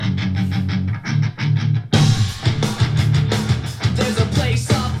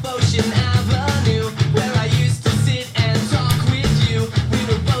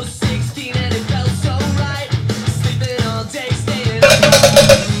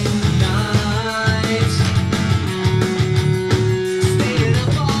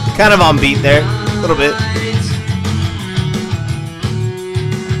Kind of on beat there, a little bit.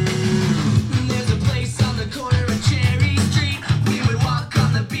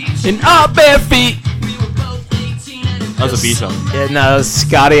 In our bare feet. That was a beat song. Yeah, no, that was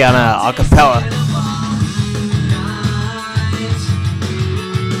Scotty on a acapella.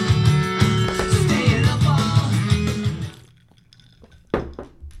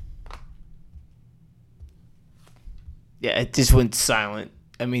 Yeah, it just went silent.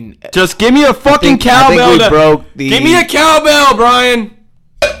 I mean, Just give me a fucking cowbell. I think we broke the. Give me a cowbell, Brian.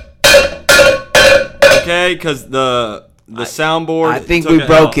 Okay, because the soundboard. I think we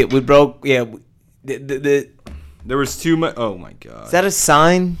broke it. We broke. Yeah. There was too much. Oh my god. Is that a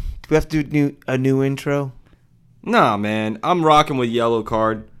sign? Do we have to do a new intro? Nah, man. I'm rocking with yellow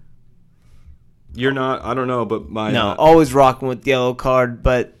card. You're not. I don't know, but my. No, always rocking with yellow card.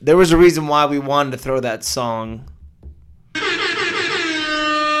 But there was a reason why we wanted to throw that song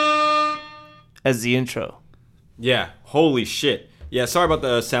as the intro. Yeah. Holy shit. Yeah. Sorry about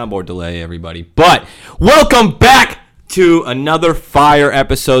the soundboard delay, everybody. But welcome back to another fire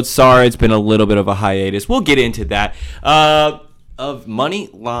episode. Sorry, it's been a little bit of a hiatus. We'll get into that. Of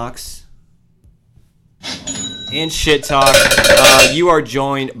Money, Locks, and Shit Talk. You are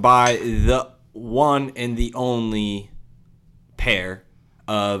joined by the one and the only pair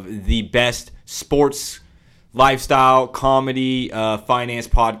of the best sports, lifestyle, comedy, finance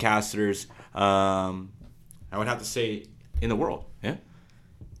podcasters, I would have to say, in the world. Yeah?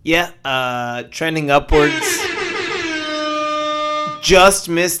 Yeah, trending upwards. Just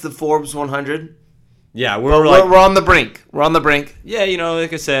missed the Forbes 100. Yeah, we're on the brink. We're on the brink. Yeah, you know,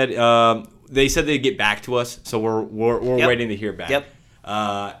 like I said, they said they'd get back to us, so we're waiting to hear back. Yep.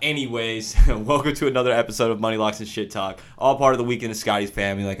 Anyways, welcome to another episode of Money, Locks, and Shit Talk. All part of the Weekend of Scotty's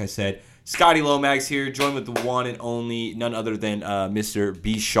family, like I said. Scotty Lomax here, joined with the one and only, none other than Mr.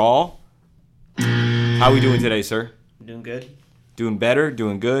 B. Shaw. How we doing today, sir? Doing good. Doing better,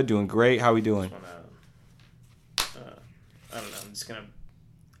 doing good, doing great. How we doing? I don't know. I'm just going to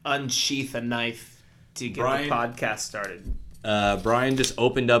unsheath a knife to get Brian, the podcast started. Brian just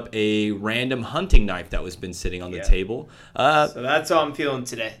opened up a random hunting knife that was been sitting on the table. So that's how I'm feeling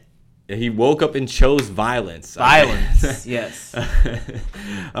today. He woke up and chose violence. Violence, yes.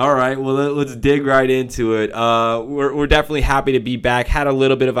 All right, well, let's dig right into it. We're definitely happy to be back. Had a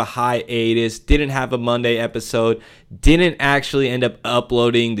little bit of a hiatus. Didn't have a Monday episode. Didn't actually end up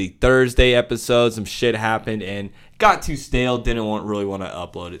uploading the Thursday episode. Some shit happened and got too stale. Didn't really want to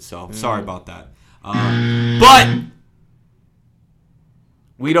upload it, so sorry about that. But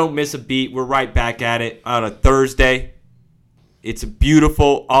we don't miss a beat. We're right back at it on a Thursday. It's a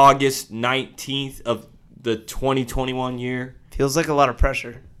beautiful August 19th of the 2021 year. Feels like a lot of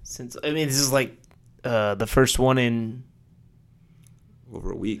pressure. This is like the first one in over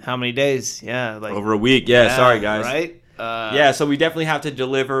a week. How many days? Yeah, like over a week. Yeah, sorry guys. Right? Yeah, so we definitely have to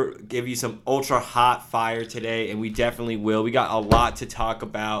deliver, give you some ultra hot fire today, and we definitely will. We got a lot to talk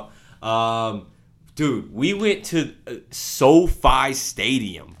about. Dude, we went to SoFi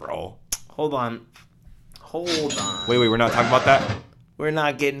Stadium, bro. Hold on. Wait, we're not talking about that? We're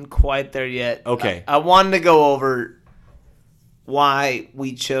not getting quite there yet. Okay. I wanted to go over why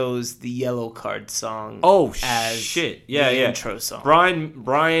we chose the Yellow Card song as shit. the intro song. Brian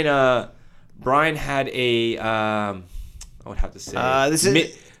had a I would have to say this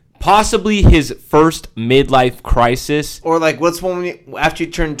is possibly his first midlife crisis. Or like what's one after you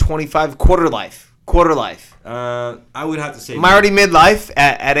turn 25, quarter life. I would have to say I'm already midlife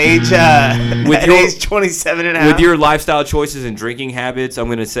at age age 27 and a half. With your lifestyle choices and drinking habits, I'm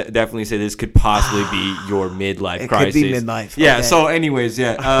going to definitely say this could possibly be your midlife crisis. It could be midlife. Yeah, okay. So anyways,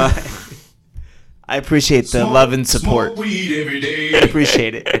 yeah. I appreciate the love and support. Smoke weed every day. I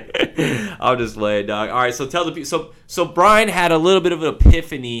appreciate it. I'll just lay it, dog. All right, so tell the people. So Brian had a little bit of an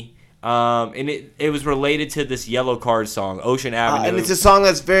epiphany, and it was related to this Yellow Card song, Ocean Avenue. And it's a song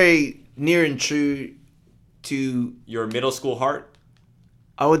that's very near and true to your middle school heart.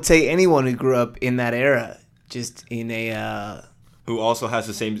 I would say anyone who grew up in that era, just in a who also has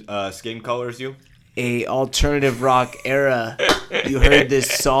the same skin color as you, a alternative rock era. You heard this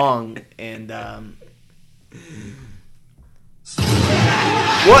song, and what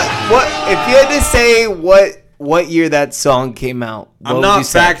if you had to say what year that song came out? I'm not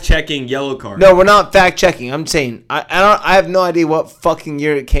fact checking Yellow Card. No, we're not fact checking. I'm saying I have no idea what fucking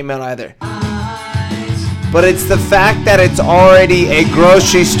year it came out either. But it's the fact that it's already a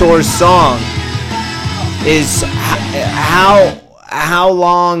grocery store song is how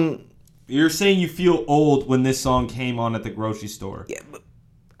long. You're saying you feel old when this song came on at the grocery store. Yeah, but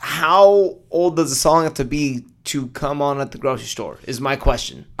how old does a song have to be to come on at the grocery store? Is my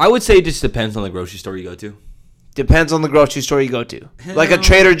question. I would say it just depends on the grocery store you go to. Depends on the grocery store you go to. Like a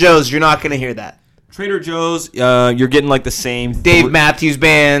Trader Joe's, you're not going to hear that. Trader Joe's, you're getting like the same. Dave Matthews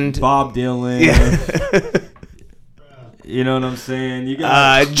Band. Bob Dylan. Yeah. You know what I'm saying? You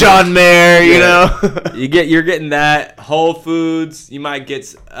got John Mayer, you know. You're getting that. Whole Foods. You might get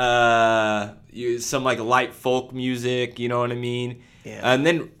some like light folk music. You know what I mean? Yeah. And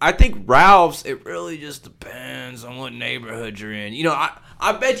then I think Ralph's. It really just depends on what neighborhood you're in. You know,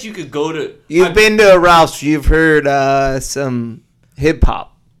 I bet you could go to. You've been to a Ralph's. You've heard some hip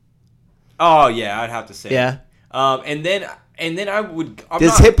hop. Oh yeah, I'd have to say. Yeah. And then I would.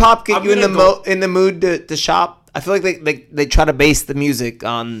 Does hip hop get you in the mood to shop? I feel like they try to base the music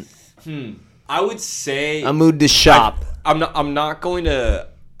on. I would say a mood to shop. I'm not going to.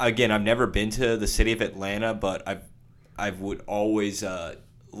 Again, I've never been to the city of Atlanta, but I would always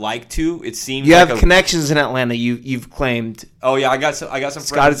like to. It seems you have connections in Atlanta. You've claimed. Oh yeah, I got some friends.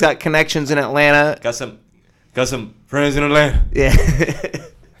 Scott has got connections in Atlanta. Got some friends in Atlanta. Yeah.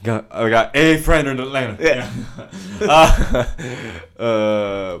 I got a friend in Atlanta. Yeah.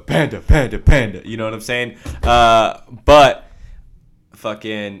 Panda. You know what I'm saying? But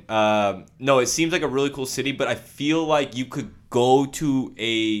fucking no, it seems like a really cool city, but I feel like you could go to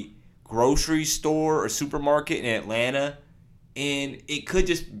a grocery store or supermarket in Atlanta and it could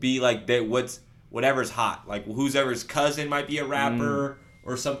just be like whatever's hot. Like whoever's cousin might be a rapper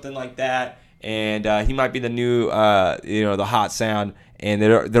or something like that. And he might be the new the hot sound, and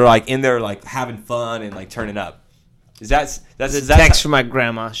they're like in there like having fun and like turning up. That's a text from my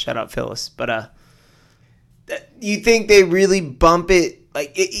grandma. Shout out Phyllis. But you think they really bump it?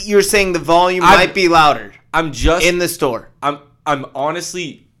 Like you're saying, the volume might be louder. I'm just in the store. I'm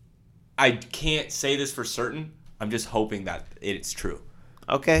honestly, I can't say this for certain. I'm just hoping that it's true.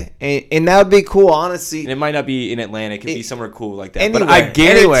 Okay, and that would be cool, honestly. And it might not be in Atlanta; it could be somewhere cool like that. Anywhere, but I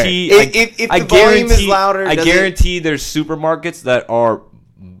guarantee, if the volume is louder, I guarantee there's supermarkets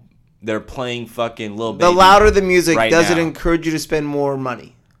they're playing fucking Lil Baby. The louder the music, right does now. it encourage you to spend more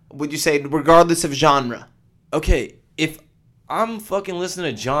money? Would you say, regardless of genre? Okay, if I'm fucking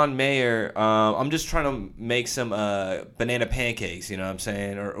listening to John Mayer, I'm just trying to make some banana pancakes. You know what I'm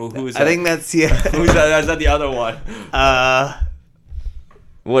saying? Or who is that? I think that's Who's that? Is that the other one?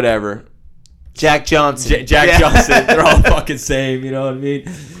 Whatever. Jack Johnson. Jack Johnson. They're all fucking same. You know what I mean?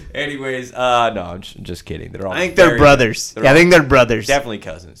 Anyways, no, I'm just kidding. They're all. I think they're brothers. I think they're brothers. Definitely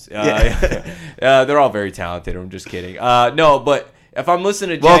cousins. They're all very talented. I'm just kidding. No, but if I'm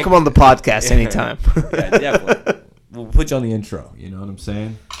listening to welcome on the podcast anytime. Yeah, definitely. We'll put you on the intro. You know what I'm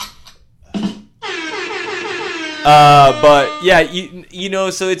saying? But yeah, you know,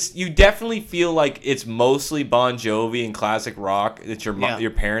 so you definitely feel like it's mostly Bon Jovi and classic rock that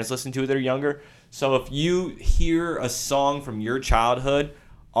your parents listen to when they're younger. So if you hear a song from your childhood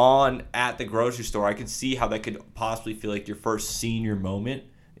on at the grocery store, I can see how that could possibly feel like your first senior moment.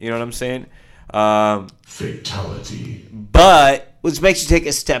 You know what I'm saying? Fatality. But which makes you take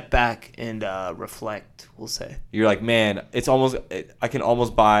a step back and reflect. We'll say you're like, man, I can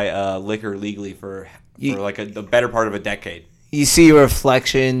almost buy liquor legally for like the better part of a decade. You see your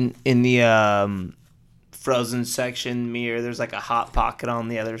reflection in the frozen section mirror. There's like a hot pocket on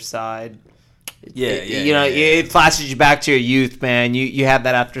the other side. It flashes you back to your youth, man. You had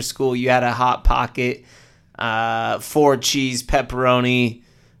that after school. You had a hot pocket, 4 cheese pepperoni,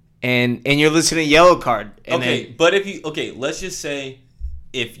 and you're listening to Yellow Card. Let's just say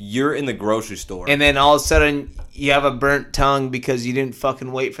if you're in the grocery store and then all of a sudden you have a burnt tongue because you didn't fucking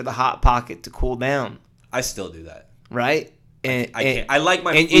wait for the hot pocket to cool down. I still do that. Right? And I can't. I like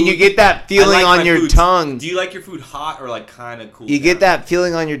my food. And you get that feeling on your tongue. Do you like your food hot or like kind of cool? You get that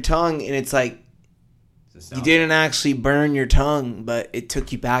feeling on your tongue, and it's like you didn't actually burn your tongue, but it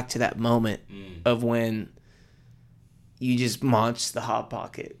took you back to that moment of when you just munched the hot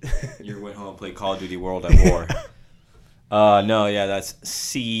pocket. You went home and played Call of Duty World at War. No, yeah, that's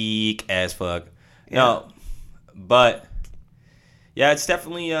sick as fuck. Yeah. No, but yeah, it's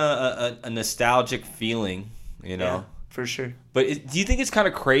definitely a nostalgic feeling, you know. Yeah, for sure. But do you think it's kind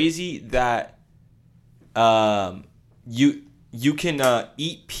of crazy that you can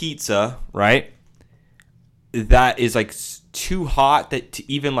eat pizza, right? That is like too hot that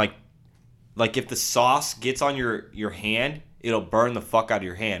to even like if the sauce gets on your hand, it'll burn the fuck out of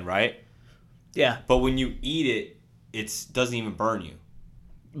your hand, right? Yeah. But when you eat it, it doesn't even burn you.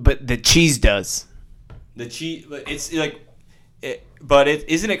 But the cheese does. The cheese, it's like,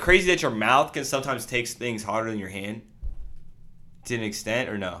 isn't it crazy that your mouth can sometimes take things hotter than your hand? To an extent,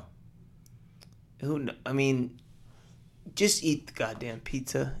 or no? I mean, just eat the goddamn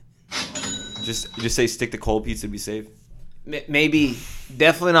pizza. Just say stick to cold pizza to be safe. Maybe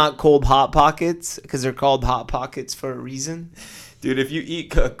definitely not cold Hot Pockets because they're called Hot Pockets for a reason. Dude, if you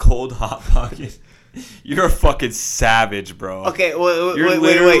eat a cold Hot Pocket, you're a fucking savage, bro. Okay, wait.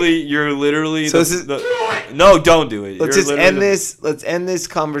 You're literally. So no, don't do it. Let's Let's end this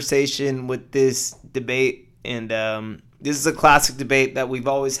conversation with this debate, and this is a classic debate that we've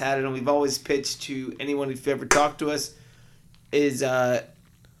always had, and we've always pitched to anyone who's ever talked to us. Is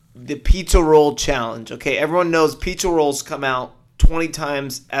the pizza roll challenge? Okay, everyone knows pizza rolls come out 20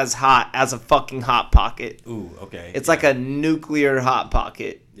 times as hot as a fucking Hot Pocket. Ooh, okay. It's like a nuclear Hot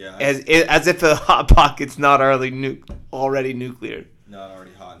Pocket. Yeah. As if a Hot Pocket's not already nuclear. Not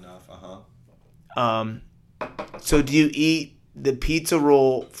already hot enough, So do you eat the pizza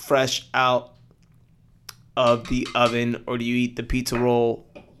roll fresh out of the oven, or do you eat the pizza roll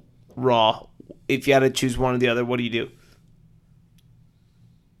raw? If you had to choose one or the other, what do you do?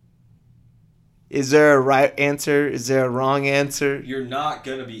 Is there a right answer? Is there a wrong answer? You're not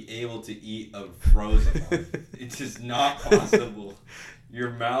going to be able to eat a frozen one. It's just not possible. Your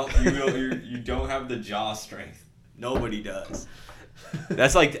mouth, you don't have the jaw strength. Nobody does.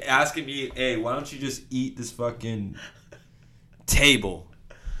 That's like asking me, hey, why don't you just eat this fucking table?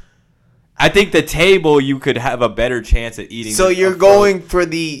 I think the table you could have a better chance at eating. So you're going for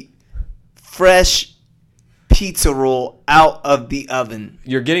the fresh pizza roll out of the oven.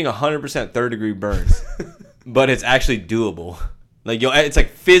 You're getting 100% third-degree burns, but it's actually doable. Like it's like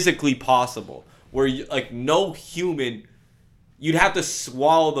physically possible. Where like no human, you'd have to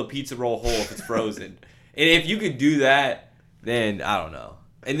swallow the pizza roll whole if it's frozen. And if you could do that, then I don't know.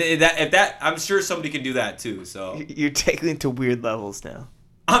 And if that, I'm sure somebody can do that too. So you're taking it to weird levels now.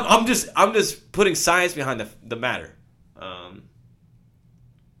 I'm just putting science behind the matter.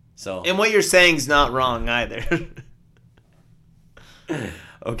 So and what you're saying is not wrong either.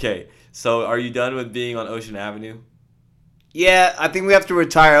 Okay, so are you done with being on Ocean Avenue? Yeah, I think we have to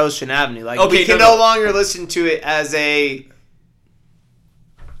retire Ocean Avenue. Like we can no longer listen to it as a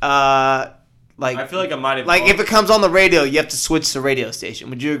like. I feel like I might have. Like if it comes on the radio, you have to switch the radio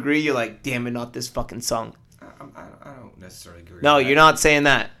station. Would you agree? You're like, damn it, not this fucking song. I don't necessarily agree. No, you're not saying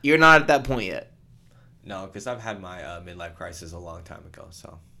that. You're not at that point yet. No, because I've had my midlife crisis a long time ago.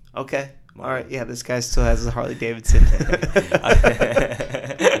 So. Okay. All right. Yeah, this guy still has a Harley Davidson.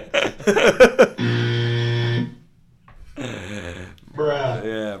 Bruh.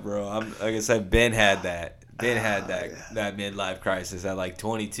 Yeah, bro. Like I said, Ben had that. That midlife crisis at like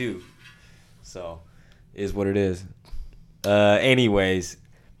 22. So, is what it is. Anyways.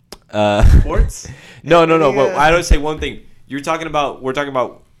 Sports? No. But I don't say one thing. We're talking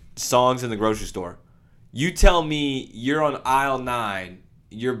about songs in the grocery store. You tell me you're on aisle 9.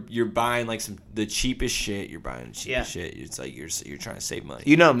 You're buying like the cheapest shit. You're buying the cheapest shit. It's like you're trying to save money.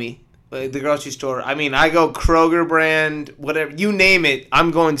 You know me, like the grocery store. I mean, I go Kroger brand, whatever you name it.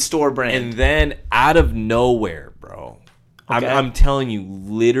 I'm going store brand. And then out of nowhere, bro, okay. I'm telling you,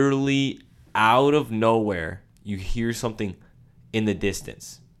 literally out of nowhere, you hear something in the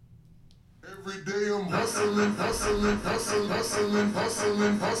distance. Every day I'm hustling. Every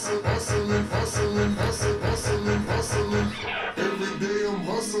day I'm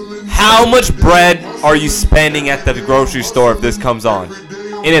hustling. How much bread are you spending at the grocery store if this comes on?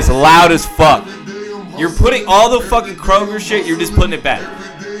 And it's loud as fuck. You're putting all the fucking Kroger shit, you're just putting it back.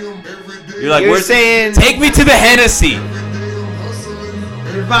 You're like, you're saying, take me to the Hennessy.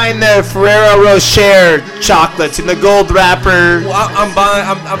 You're buying the Ferrero Rocher chocolates in the gold wrapper. Well, I'm buying,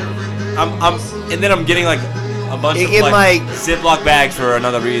 and then I'm getting like a bunch of like Ziploc bags for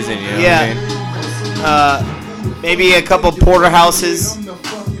another reason. You know what I mean? Maybe a couple porterhouses.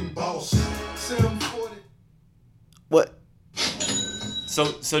 What?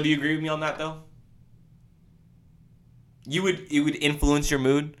 So do you agree with me on that though? It would influence your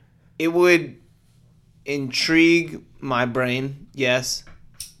mood? It would intrigue my brain, yes,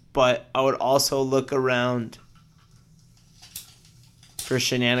 but I would also look around for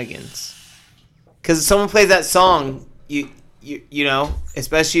shenanigans. Because if someone plays that song, you know,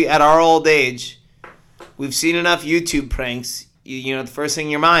 especially at our old age, we've seen enough YouTube pranks. You know, the first thing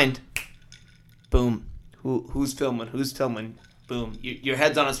in your mind, boom, who's filming? Boom, your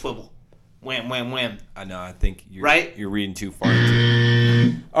head's on a swivel. Wham, wham, wham. I know. I think you're reading too far into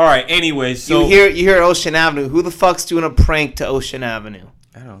it. All right. Anyways, so you hear Ocean Avenue. Who the fuck's doing a prank to Ocean Avenue?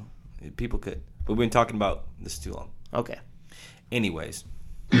 I don't know. People could, but we've been talking about this too long. Okay. Anyways,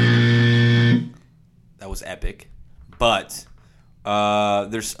 that was epic, but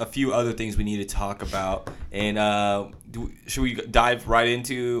there's a few other things we need to talk about, and should we dive right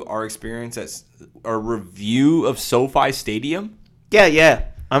into our experience at our review of SoFi Stadium? Yeah.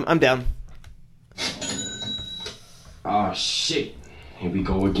 I'm down. Oh shit. Here we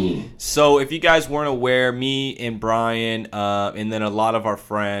go again. So if you guys weren't aware, me and Brian, and then a lot of our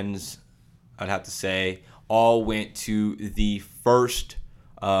friends, I'd have to say, all went to the first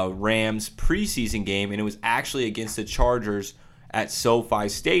Rams preseason game, and it was actually against the Chargers at SoFi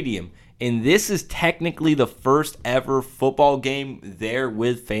Stadium. And this is technically the first ever football game there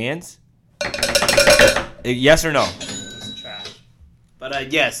with fans. Yes or no? It's trash.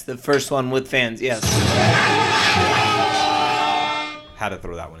 But yes, the first one with fans. Yes. Had to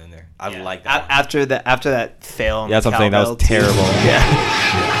throw that one in there. I Yeah. like that. After that fail. On Yeah, that's the what I'm saying. That was cowbell, too. terrible. Yeah.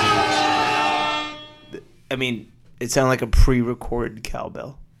 I mean, it sounded like a pre-recorded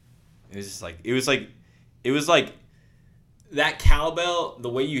cowbell. It was just like it was like that cowbell. The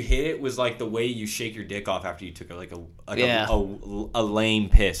way you hit it was like the way you shake your dick off after you took a lame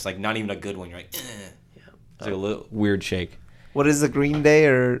piss, like not even a good one. You're like, it's like a little weird shake. What is the Green Day,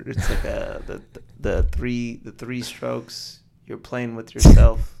 or it's like the three strokes? You're playing with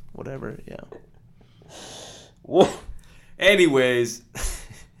yourself, whatever. Yeah. Whoa. Anyways,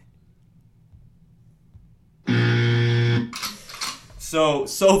 so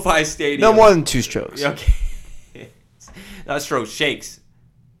SoFi Stadium. No more than 2 strokes. Okay. Not strokes, shakes.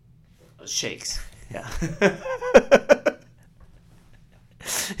 Shakes. Yeah.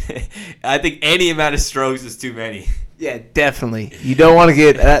 I think any amount of strokes is too many. Yeah, definitely. You don't want to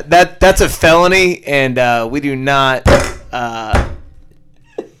get that's a felony, and we do not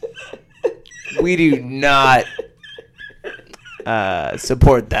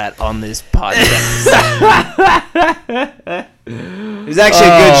support that on this podcast. There's actually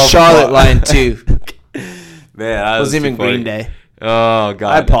a good Charlotte line too. Man, that It was wasn't even too funny. Green Day. Oh god.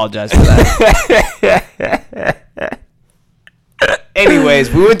 I apologize for that. Anyways,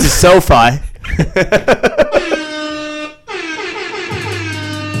 we went to SoFi.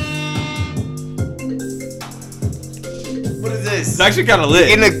 What is this? It's actually kind of lit.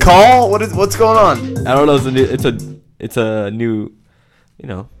 In a call? What's going on? I don't know. It's a new, you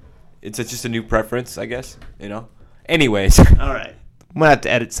know, it's just a new preference, I guess. You know. Anyways, All right. I'm gonna have to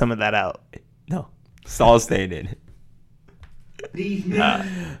edit some of that out. no, it's all staying in.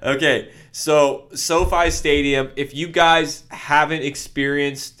 Okay, so SoFi Stadium. If you guys haven't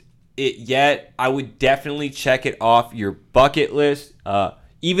experienced it yet, I would definitely check it off your bucket list.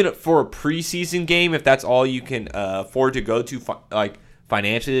 Even for a preseason game, if that's all you can afford to go to,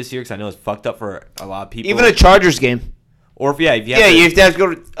 financially this year, because I know it's fucked up for a lot of people. Even a Chargers game. or if you have You to, have to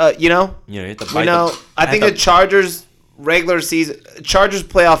go to, you have to bite I think a Chargers regular season, Chargers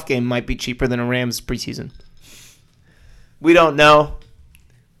playoff game might be cheaper than a Rams preseason. We don't know.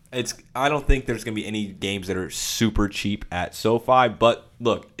 I don't think there's going to be any games that are super cheap at SoFi, but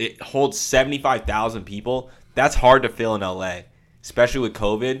look, it holds 75,000 people. That's hard to fill in LA, especially with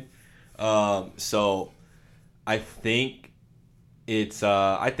COVID. So I think it's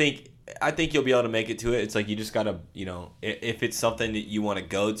I think you'll be able to make it to it. It's like you just got to, if it's something that you want to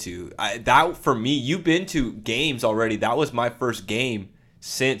go to. That for me, you've been to games already. That was my first game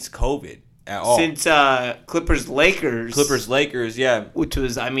since COVID. At all. Since Clippers-Lakers. Clippers-Lakers, yeah. Which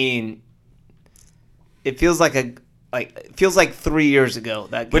was, it feels like 3 years ago.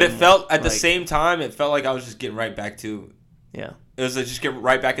 That But it game felt, was, at the same time, it felt like I was just getting right back to, Yeah. it was like just getting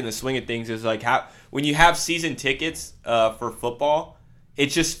right back in the swing of things. It was like when you have season tickets for football,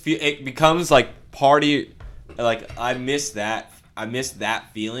 it becomes like party, like I miss that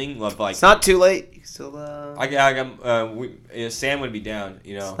feeling of like. It's not too late. You can still, Sam would be down,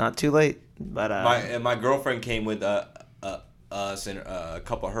 It's not too late. But my girlfriend came with us and a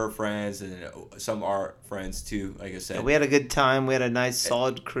couple of her friends and some of our friends too. Like I said, we had a good time. We had a nice,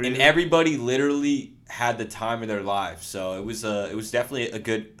 solid crew. and everybody literally had the time of their life. So it was definitely a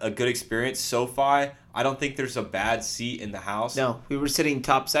good experience. SoFi, I don't think there's a bad seat in the house. No, we were sitting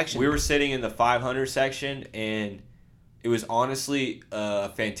top section. We were sitting in the 500 section, and it was honestly a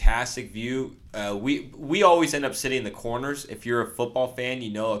fantastic view. We always end up sitting in the corners. If you're a football fan,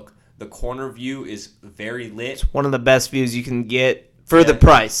 the corner view is very lit. One of the best views you can get for the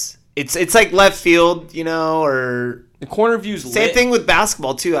price. It's like left field, or The corner view's lit. same thing with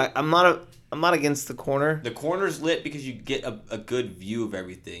basketball too. I'm not against the corner. The corner's lit because you get a good view of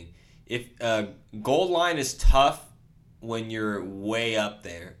everything. If goal line is tough when you're way up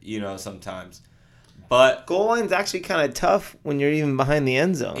there, sometimes. But Goal line's actually kind of tough when you're even behind the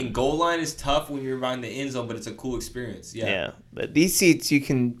end zone. and goal line is tough when you're behind the end zone, but it's a cool experience. Yeah, but these seats you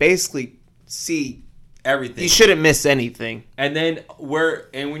can basically see. Everything. You shouldn't miss anything. And then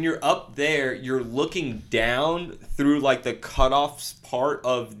when you're up there, you're looking down through like the cutoffs part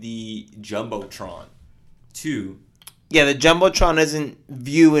of the jumbotron, too. Yeah, the Jumbotron isn't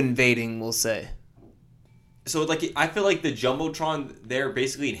view invading, we'll say. So like I feel like the Jumbotron there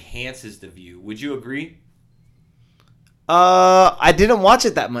basically enhances the view. Would you agree? I didn't watch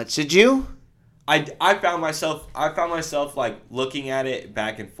it that much. Did you? I found myself like looking at it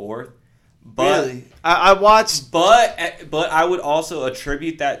back and forth. But Really? I watched. but I would also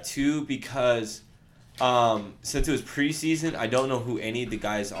attribute that to because since it was preseason, I don't know who any of the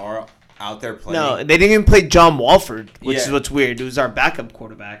guys are out there playing. No, they didn't even play John Walford, which is Yeah. what's weird. It was our backup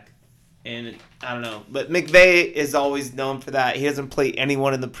quarterback. And I don't know. But McVay is always known for that. He doesn't play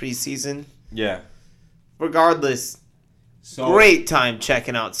anyone in the preseason. Yeah. Regardless, So great time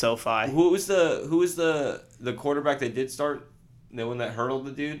checking out SoFi. Who was the quarterback that did start? The one that hurdled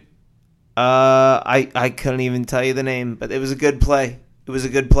the dude? I couldn't even tell you the name, but it was a good play. It was a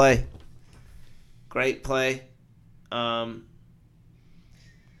good play. Great play.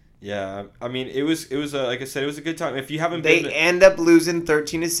 Yeah, I mean it was like I said, it was a good time. If you haven't They been, end up losing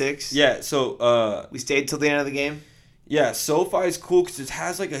 13-6. yeah. So We stayed till the end of the game. yeah, SoFi is cool because it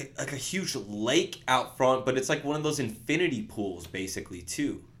has like a huge lake out front, but it's like one of those infinity pools basically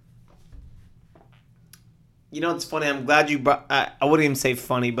too. You know, it's funny. I'm glad you brought. I wouldn't even say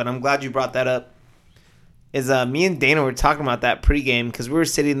funny, but I'm glad you brought that up. Is me and Dana were talking about that pregame because we were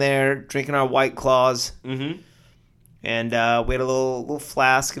sitting there drinking our White Claws, Mm-hmm. and we had a little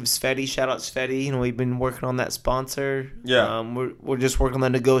flask of Sveti. Shout out Sveti. You know, we've been working on that sponsor. Yeah. We're just working on the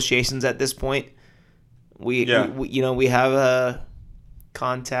negotiations at this point. We you know, we have a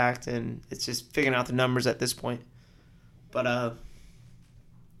contact, and it's just figuring out the numbers at this point. But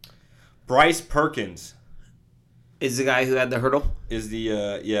Bryce Perkins is the guy who had the hurdle. is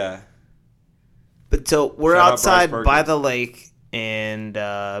the yeah. But so we're Shout out outside Bryce by Perkins. the lake and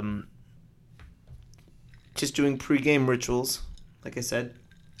just doing pregame rituals, like I said.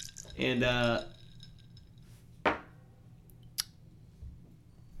 And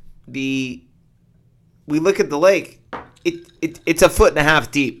we look at the lake. It's 1.5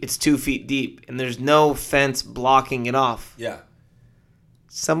 feet deep. It's 2 feet deep, and there's no fence blocking it off. Yeah.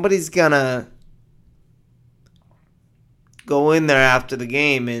 Somebody's gonna go in there after the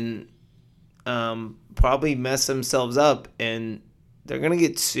game and probably mess themselves up, and they're gonna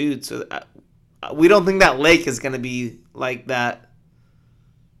get sued. So we don't think that lake is gonna be like that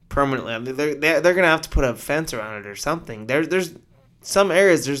permanently. I mean, they're gonna have to put a fence around it or something. There's some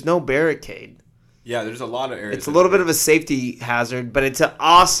areas there's no barricade. Yeah, there's a lot of areas. It's a little bit of a safety hazard, but it's an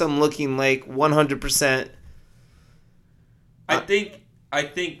awesome looking lake, 100%. I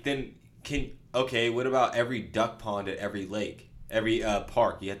think then what about every duck pond at every lake? Every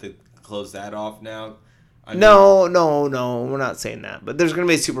park, you have to close that off now? I mean, No, we're not saying that. But there's gonna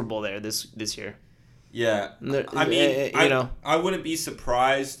be a Super Bowl there this year. Yeah. There- I mean, you know. I wouldn't be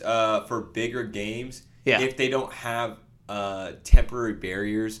surprised for bigger games if they don't have temporary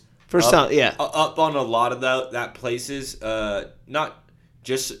barriers up on a lot of that places, not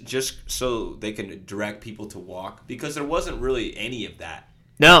just so they can direct people to walk, because there wasn't really any of that.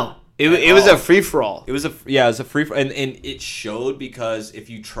 No, it was a free for all. It was a free and it showed, because if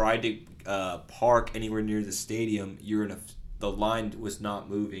you tried to park anywhere near the stadium, the line was not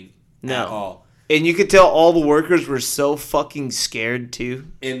moving at all. And you could tell all the workers were so fucking scared too.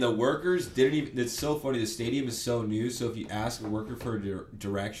 And the workers didn't even. It's so funny. The stadium is so new, so if you ask a worker for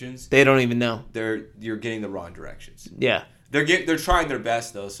directions, They don't even know. you're getting the wrong directions. Yeah. They're trying their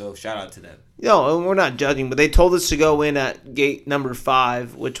best though, so shout out to them. No, we're not judging, but they told us to go in at gate number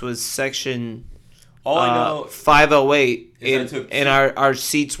 5, which was section All I know 508, is that it took and our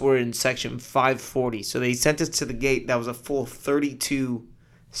seats were in section 540. So they sent us to the gate that was a full 32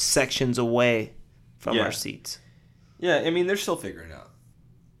 sections away from Yeah. our seats. Yeah, I mean they're still figuring it out.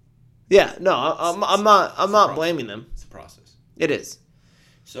 Yeah, no, I'm not blaming them. It's a process. It is.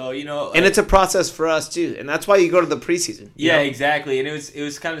 So And it's a process for us too, and that's why you go to the preseason. you yeah, know? exactly. And it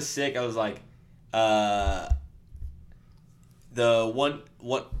was kind of sick. I was like, a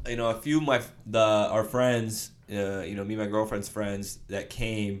few of our friends, me and my girlfriend's friends that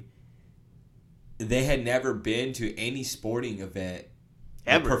came, they had never been to any sporting event,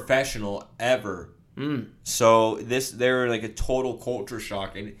 Ever. professional ever. So they were like a total culture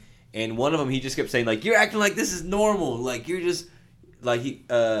shock, and one of them, he just kept saying like, "You're acting like this is normal, like you're just like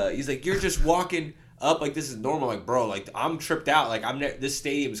he's like, you're just walking up like this is normal." Like, bro, like I'm tripped out. Like this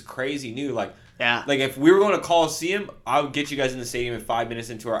stadium's crazy new. Like, Yeah. like if we were going to Coliseum, I would get you guys in the stadium in 5 minutes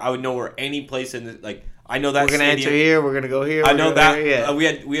into I would know where any place in the, like I know that We're gonna stadium. enter here. We're gonna go here. I we're know gonna go that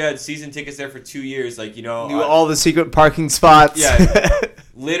here, yeah. we had season tickets there for 2 years. Like Knew all the secret parking spots. Yeah.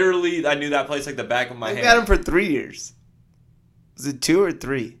 Literally, I knew that place like the back of my I've hand. had them for 3 years. Was it 2 or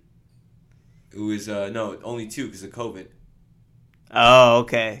 3? It was no, only 2 because of COVID. Oh,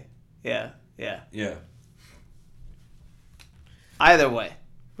 okay. Yeah. Yeah. Either way,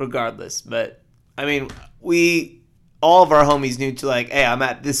 regardless. But, I mean, all of our homies knew to, like, hey, I'm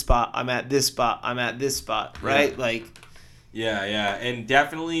at this spot, I'm at this spot, I'm at this spot, right? Yeah. Like, Yeah. And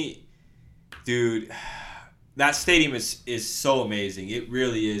definitely, dude, that stadium is so amazing. It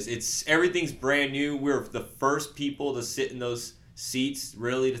really is. Everything's brand new. We're the first people to sit in those seats,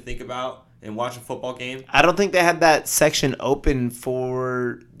 really, to think about and watch a football game. I don't think they had that section open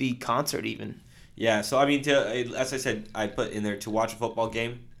for the concert even. Yeah, so I mean, as I said, I put in there to watch a football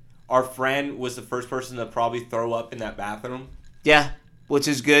game. Our friend was the first person to probably throw up in that bathroom. Yeah, which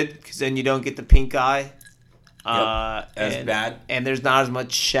is good because then you don't get the pink eye. That's bad. And there's not as much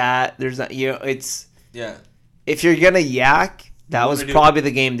chat. There's not, it's Yeah. if you're gonna yak, that was wanna do- probably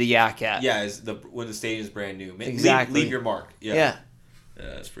the game to yak at. Yeah, when the stadium is brand new. Exactly. Leave your mark. Yeah. Yeah.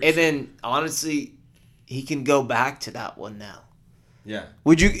 That's pretty And sweet. then honestly, he can go back to that one now. Yeah.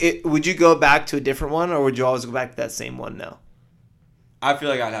 Would you go back to a different one, or would you always go back to that same one now? I feel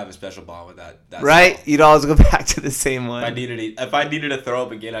like I'd have a special bond with that Right? stall. You'd always go back to the same one. If I needed to throw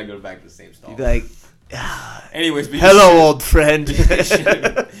up again, I'd go back to the same stall. You'd be like, Anyways, but hello, old friend.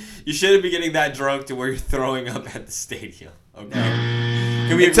 you shouldn't be getting that drunk to where you're throwing up at the stadium. Okay.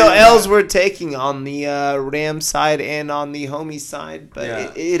 Can we Until agree on L's that? were taking on the Ram side and on the homie side, but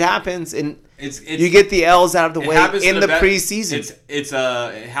Yeah. it happens, and It's you get the L's out of the it way happens to in the be- preseason. It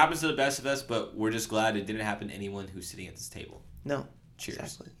happens to the best of us, but we're just glad it didn't happen to anyone who's sitting at this table. No, Cheers.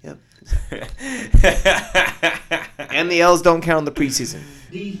 exactly. Yep. And the L's don't count in the preseason.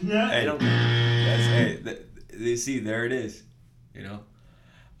 Hey, They don't. see, there it is. You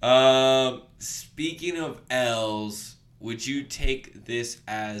know. Speaking of L's, would you take this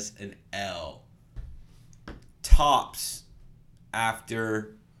as an L? Tops,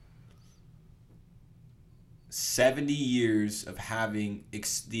 after 70 years of having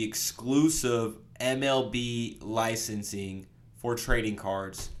the exclusive MLB licensing for trading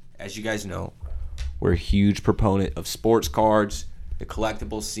cards, as you guys know, we're a huge proponent of sports cards, the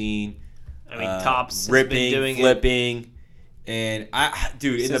collectible scene. I mean, Topps has ripping, been doing flipping, and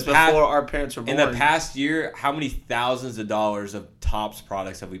dude, since in the past, before our parents were born. in the past year, how many thousands of dollars of Topps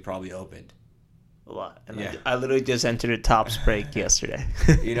products have we probably opened? A lot. And Yeah. I literally just entered a Topps break yesterday.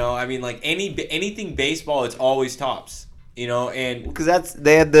 You know, I mean, like anything baseball, it's always Topps. You know, and Because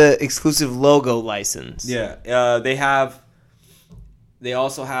they had the exclusive logo license. yeah, they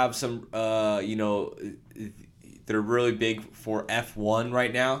also have some, you know, they're really big for F1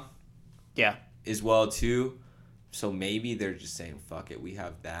 right now. Yeah. As well too, so maybe they're just saying fuck it, we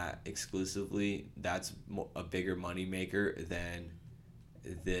have that exclusively. That's a bigger money maker than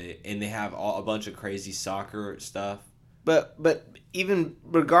and they have a bunch of crazy soccer stuff. But even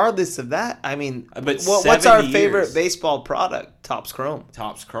regardless of that, I mean, But what's our 70 favorite years. baseball product? Topps Chrome.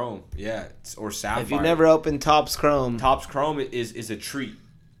 Topps Chrome, yeah, or Sapphire. If you never opened Topps Chrome, Topps Chrome is a treat.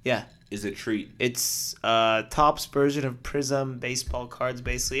 yeah, Is a treat. it's Topps version of Prism baseball cards,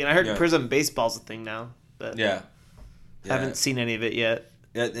 basically. And I heard Yeah. Prism baseball's a thing now, but Yeah. I haven't seen any of it yet.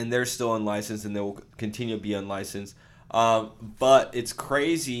 Yeah, and they're still unlicensed, and they will continue to be unlicensed. But it's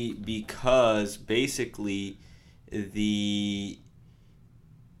crazy because basically the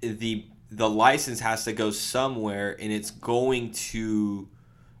license has to go somewhere, and it's going to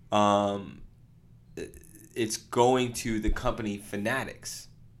the company Fanatics.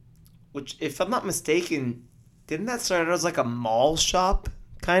 Which, if I'm not mistaken, didn't that start out as like a mall shop,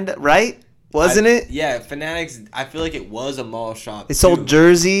 kind of, right? Wasn't it? Yeah, Fanatics. I feel like it was a mall shop. They sold too.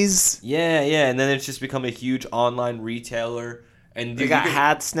 jerseys. Yeah, and then it's just become a huge online retailer. And They dude, got you can-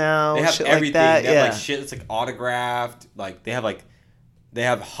 hats now. They have shit everything. like that. They have Yeah. like shit that's like autographed. Like they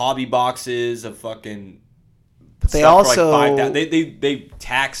have hobby boxes of fucking. But they stuff for, also like, they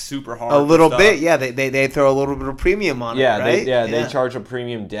tax super hard. a for little stuff. bit. Yeah, they throw a little bit of premium on Yeah, it, right? they charge a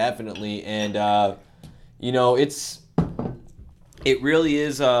premium definitely, and you know it really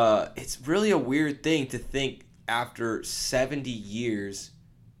is it's really a weird thing to think after 70 years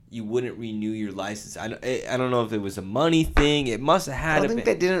you wouldn't renew your license. I don't know if it was a money thing. It must have I had don't to think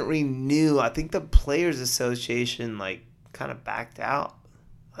be. they didn't renew. I think the Players Association like kind of backed out.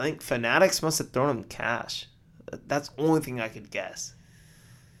 I think Fanatics must have thrown them cash. That's the only thing I could guess.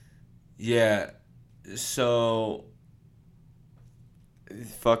 Yeah, so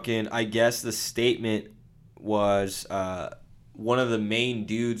fucking I guess the statement was one of the main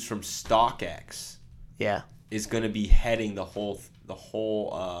dudes from StockX Yeah, is going to be heading the whole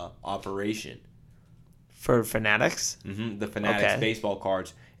operation. for Fanatics, The Fanatics Okay. baseball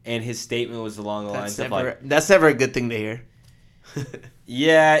cards, and his statement was along the lines of like, that's never a good thing to hear.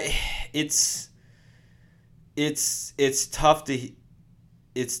 yeah, it's tough to.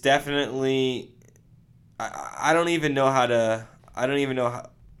 It's definitely. I don't even know how to. I don't even know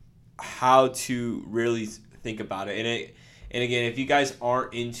how to really think about it. And again, if you guys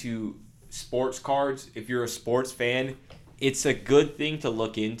aren't into sports cards, if you're a sports fan, it's a good thing to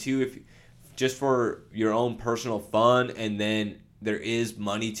look into if just for your own personal fun, and then there is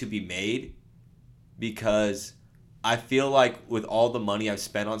money to be made, because I feel like with all the money I've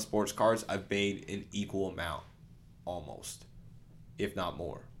spent on sports cards, I've made an equal amount, almost, if not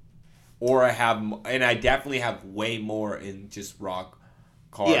more. Or I definitely have way more in just rock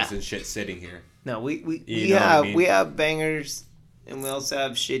cards and shit sitting here. No, we know what I mean? we have bangers, and we also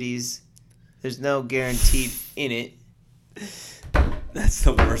have shitties. There's no guarantee in it. That's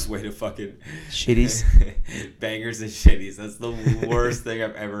the worst way to fucking Shitties. bangers and shitties. That's the worst thing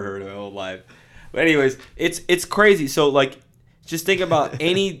I've ever heard in my whole life. But anyways, it's crazy. So like, just think about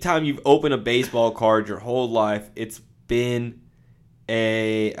any time you've opened a baseball card your whole life, it's been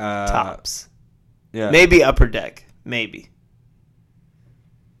a Tops. Yeah. Maybe Upper Deck. Maybe.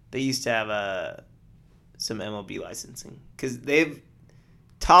 They used to have some MLB licensing because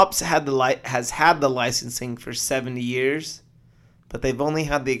Topps has had the licensing for 70 years, but they've only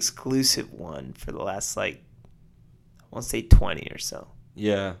had the exclusive one for the last I want to say 20 or so.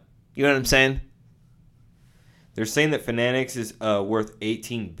 Yeah. You know what I'm saying? They're saying that Fanatics is worth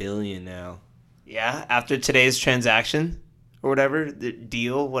 $18 billion now. Yeah, after today's transaction or whatever, the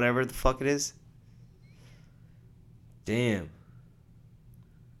deal, whatever the fuck it is. Damn.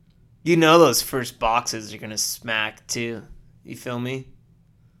 You know those first boxes are going to smack too. You feel me?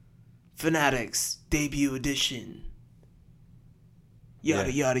 Fanatics debut edition.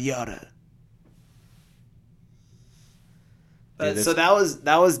 Yada yada yada. But so that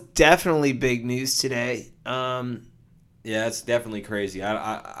was definitely big news today. Yeah, it's definitely crazy.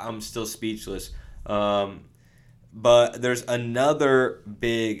 I'm still speechless. But there's another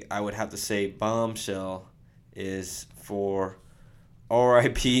big, I would have to say, bombshell is for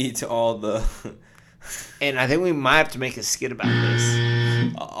RIP to all the. And I think we might have to make a skit about this.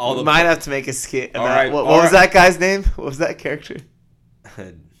 We might have to make a skit about right, what was that guy's name? What was that character?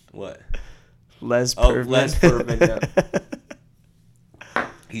 What? Les Pervin. Les Pervin. Yeah.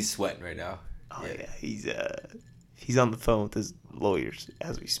 He's sweating right now. Oh yeah, he's on the phone with his lawyers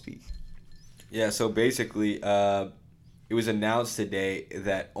as we speak. Yeah, so basically, it was announced today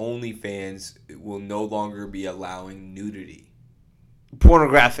that OnlyFans will no longer be allowing nudity.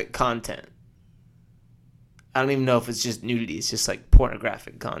 Pornographic content. I don't even know if it's just nudity. It's just like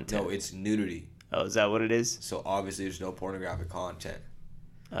pornographic content. No, it's nudity. Oh, is that what it is? So obviously there's no pornographic content.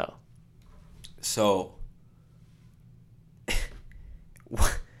 Oh. So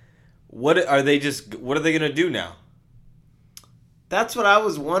what are they going to do now? That's what I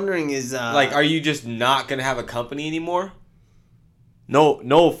was wondering is are you just not going to have a company anymore? No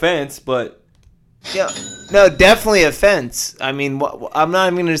offense, but yeah. No, definitely offense. I mean, I'm not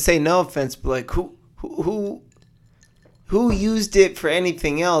even going to say no offense, but like who used it for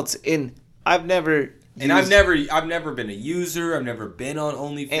anything else? And I've never been a user. I've never been on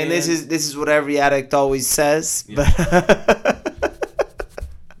OnlyFans. And this is what every addict always says. Yeah.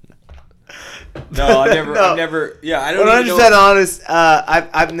 But no, I've never. Yeah, I don't. 100% honest.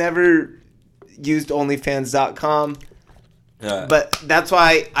 I've never used OnlyFans.com. But that's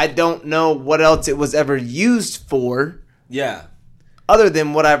why I don't know what else it was ever used for. Yeah. Other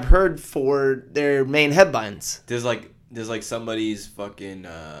than what I've heard for their main headlines. Does somebody's fucking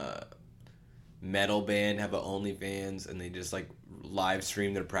metal band have an OnlyFans and they just like live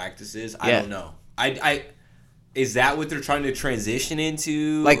stream their practices? I don't know. Is that what they're trying to transition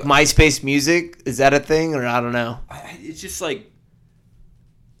into? Like MySpace Music? Is that a thing? Or I don't know. It's just like,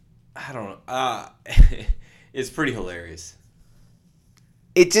 I don't know. It's pretty hilarious.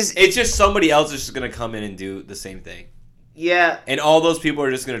 It's just somebody else is just going to come in and do the same thing. Yeah. And all those people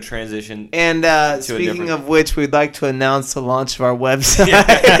are just going to transition. And speaking of which, we'd like to announce the launch of our website.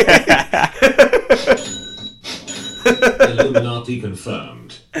 Illuminati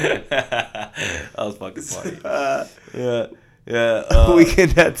confirmed. That was fucking funny. Yeah.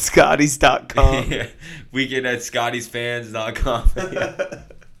 Weekend at Scotties.com. Weekend at ScottiesFans.com.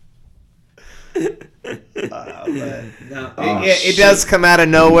 It does come out of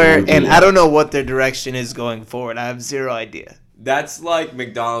nowhere, and I don't know what their direction is going forward. I have zero idea. That's like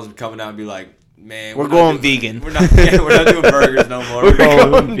McDonald's coming out and be like, man, we're going vegan. We're not doing burgers no more. We're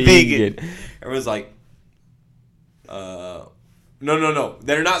going vegan. Everyone's like, no.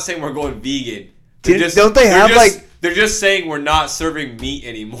 They're not saying we're going vegan. Don't they have like They're just saying we're not serving meat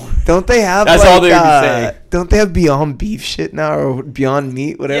anymore. Don't they have? That's all they're saying. Don't they have Beyond Beef shit now, or Beyond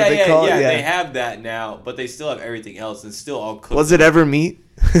Meat, whatever they call it? Yeah, they have that now, but they still have everything else. It's still all cooked. Was it ever meat?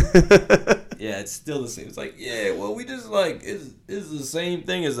 Yeah, it's still the same. It's like, yeah, well, we just like it's the same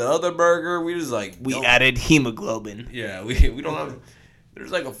thing as the other burger. We just like We added hemoglobin. Yeah, we don't have.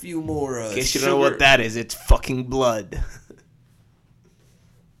 There's like a few more. In case you don't know what that is, it's fucking blood.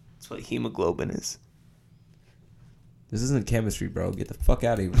 That's what hemoglobin is. This isn't chemistry, bro. Get the fuck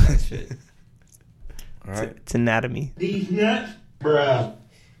out of here with that shit. All right. It's anatomy. These nuts, bruh.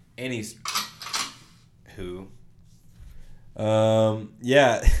 And he's who?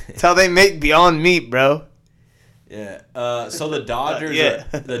 Yeah. That's how they make Beyond Meat, bro. Yeah. So the Dodgers,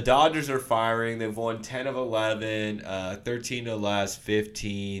 the Dodgers are firing. They've won 10 of 11, 13 to the last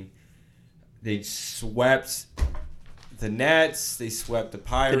 15. They swept the Nets. They swept the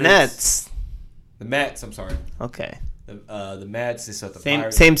Pirates. The Nets. The Mets. I'm sorry. Okay. The Mets. They swept the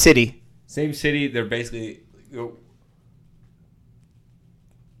Pirates. Same city. Same city. They're basically.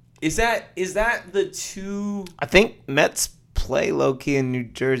 Is that the two? I think Mets play low-key in New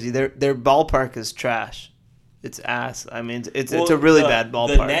Jersey. Their ballpark is trash. It's ass. I mean, it's a really bad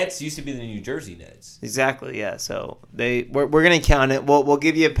ballpark. The Nets used to be the New Jersey Nets. Exactly. Yeah. So we're gonna count it. We'll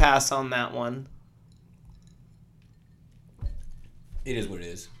give you a pass on that one. It is what it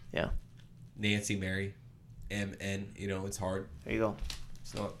is. Yeah. Nancy, Mary, MN. You know, it's hard. There you go.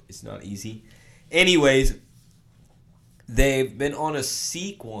 It's not easy. Anyways, they've been on a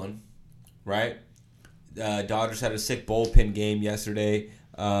seek one, right? Dodgers had a sick bullpen game yesterday.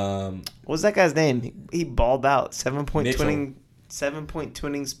 What was that guy's name? He balled out. 7-point Mitchell.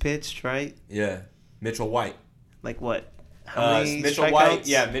 innings pitched, right? Yeah, Mitchell White. Like what? How many Mitchell strikeouts? White.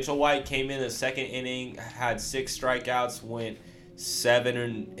 Yeah, Mitchell White came in the second inning, had 6 strikeouts, went 7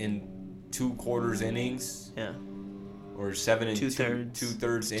 and 2/4 innings. Yeah. Or 7 and 2/3.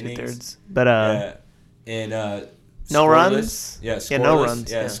 2/3 innings. 2/3. But and no scoreless. runs. Yeah, scoreless. Yeah, no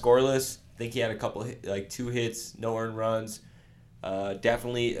runs. Yeah, Yeah. scoreless. I think he had a couple, 2 hits, no earned runs.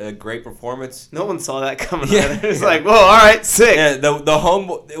 Definitely a great performance. No one saw that coming. Yeah. It's like, whoa, all right, sick. Yeah,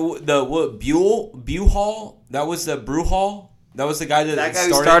 what Buell? That was the Brewhall. That was the guy that guy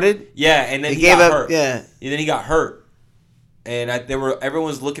who started. Yeah, and then he gave got up. hurt. Yeah. And then he got hurt, and everyone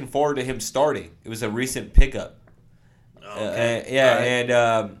was looking forward to him starting. It was a recent pickup. Okay. And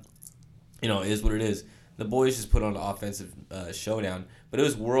you know, it is what it is. The boys just put on an offensive showdown, but it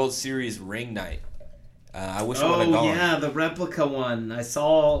was World Series ring night. I wish I would have gone. Oh, yeah, the replica one. I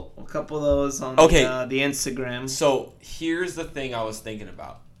saw a couple of those on the Instagram. So here's the thing I was thinking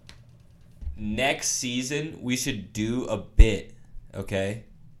about. Next season, we should do a bit, okay?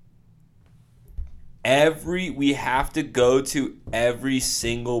 We have to go to every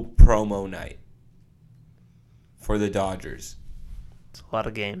single promo night for the Dodgers. It's a lot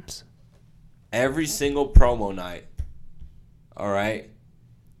of games. Every single promo night, all right?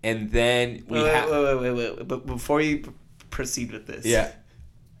 And then we Wait. But before you proceed with this, yeah.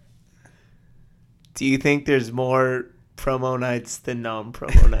 Do you think there's more promo nights than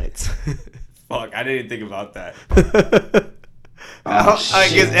non-promo nights? Fuck, I didn't think about that. I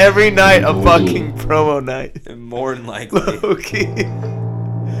guess every night a fucking promo night. More than likely. Okay.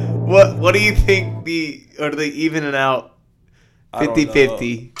 What do you think are they evening out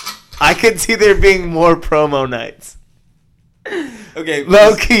 50-50? I could see there being more promo nights. Okay,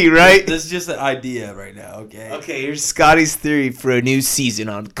 Low key, right? This is just an idea right now, okay? Okay, here's Scotty's theory for a new season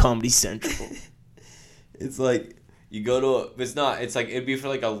on Comedy Central. It's like you go to it's like it'd be for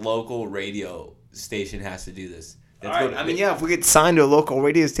like a local radio station has to do this. If we get signed to a local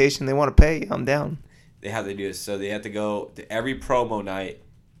radio station, they want to pay. I'm down. They have to do this, so they have to go to every promo night,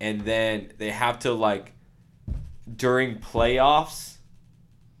 and then they have to like during playoffs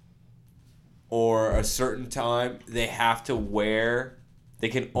or a certain time they have to wear. They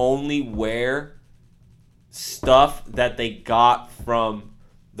can only wear stuff that they got from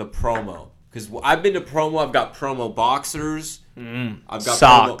the promo. Because I've been to promo, I've got promo boxers. I've got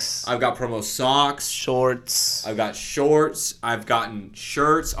socks. I've got promo socks. Shorts. I've got shorts. I've gotten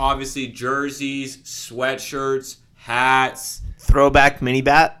shirts, obviously jerseys, sweatshirts, hats, Throwback mini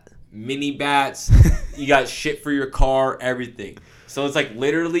bat. mini bats. You got shit for your car, everything. So it's like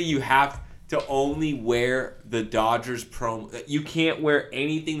literally you have to only wear the Dodgers promo. You can't wear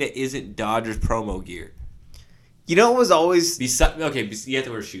anything that isn't Dodgers promo gear. You know what was always... You have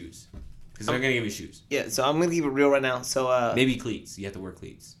to wear shoes. Because they're going to give you shoes. Yeah, so I'm going to keep it real right now. So Maybe cleats. You have to wear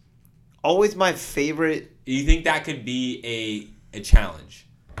cleats. Always my favorite... You think that could be a challenge?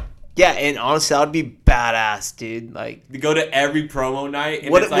 Yeah, and honestly, that would be badass, dude. Like, You go to every promo night.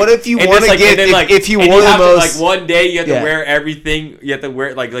 And What- it's like, what if you and wanna it's like, get- and then, if you and wore the have to, most- like one day you have to Yeah. wear everything. You have to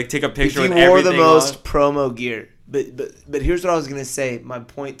wear like take a if picture you with wore everything the most on. promo gear. But here's what I was gonna say. My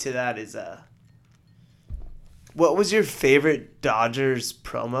point to that is, what was your favorite Dodgers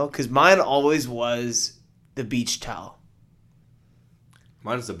promo? Because mine always was the beach towel.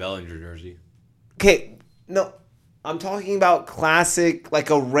 Mine's the Bellinger jersey. Okay, no, I'm talking about classic, like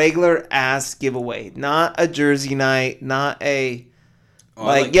a regular ass giveaway, not a jersey night, not a Oh,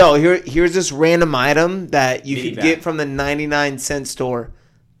 I here's this random item that you Mini could bat. get from the 99-cent store,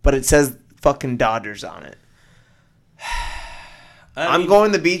 but it says fucking Dodgers on it. I'm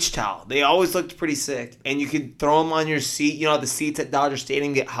going the beach towel. They always looked pretty sick, and you could throw them on your seat. You know, the seats at Dodger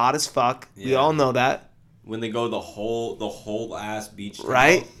Stadium get hot as fuck. We Yeah. all know that, when they go the whole ass beach towel.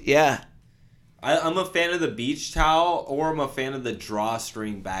 right? Yeah. I'm a fan of the beach towel, or I'm a fan of the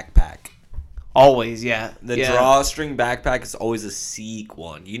drawstring backpack. Always, yeah. The yeah. drawstring backpack is always a Seek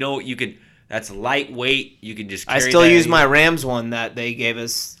one. You know, you can. That's lightweight. You can just. I Carry still that use in- my Rams one that they gave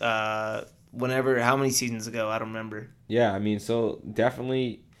us whenever, how many seasons ago? I don't remember. Yeah, I mean, so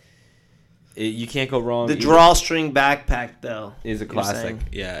definitely, you can't go wrong. The Either drawstring backpack, though, is a you're classic. saying.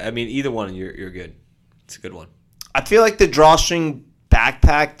 Yeah, I mean, either one, you're good. It's a good one. I feel like the drawstring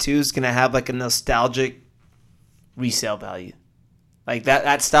backpack, too, is going to have like a nostalgic resale value. Like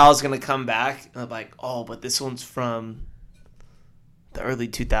that style is going to come back. And I'm like, oh, but this one's from the early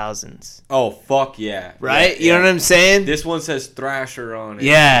 2000s. Oh fuck yeah! Right? Yeah, You know what I'm saying? This one says Thrasher on it.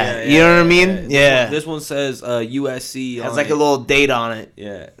 Yeah, you know what I mean? Yeah. This one says USC. It has on like it. a little date on it.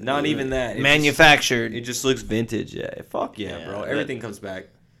 Yeah, not even that. It Manufactured. Just, it just looks vintage. Yeah, fuck yeah, Yeah, bro. that- Everything comes back.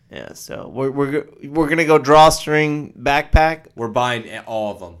 Yeah, so we're gonna go drawstring backpack. We're buying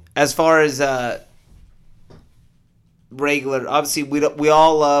all of them. As far as regular, obviously we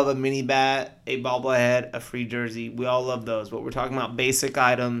all love a mini bat, a bobblehead, a free jersey. We all love those, but we're talking about basic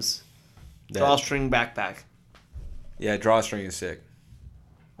items. Drawstring backpack. Yeah, drawstring is sick.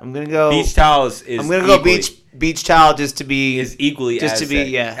 I'm gonna go Beach towels is. I'm gonna go equally- beach towel just to be is equally just as to be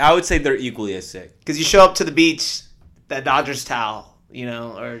sick. yeah. I would say they're equally as sick. Because you show up to the beach, that Dodgers towel, you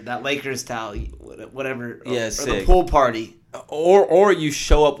know, or that Lakers towel, whatever. Yeah, or the sick. pool party Or you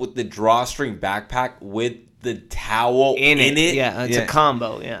show up with the drawstring backpack with the towel in it. Yeah, it's a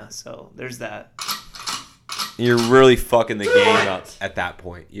combo. Yeah, so there's that. You're really fucking the game up at that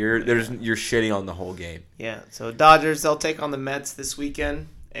point. You're shitting on the whole game. Yeah, so Dodgers, they'll take on the Mets this weekend.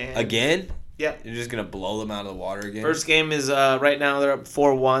 And Again? Yeah. You're just gonna blow them out of the water again. First game is right now they're up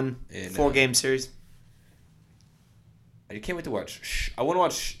 4-1, And, 4-game series. I can't wait to watch. I want to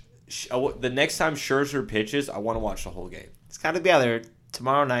watch. The next time Scherzer pitches, I want to watch the whole game. It's got to be either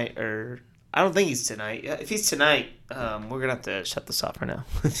tomorrow night or I don't think he's tonight. If he's tonight, we're gonna have to shut this off for now.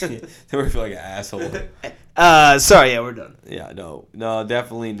 Then we feel like an asshole. Sorry, yeah, we're done. Yeah, no,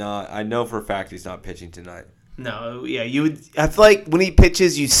 definitely not. I know for a fact he's not pitching tonight. No, yeah, you would. I feel like when he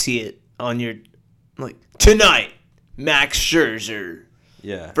pitches, you see it on your like tonight. Max Scherzer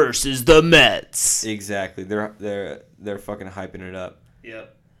Yeah, versus the Mets. exactly. They're fucking hyping it up.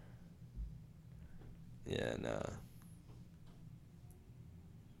 Yep. Yeah, no.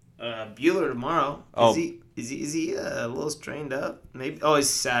 Bueller tomorrow. Oh. Is he a little strained up? Maybe. Oh, it's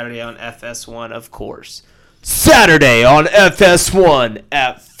Saturday on FS1, of course. Saturday on FS1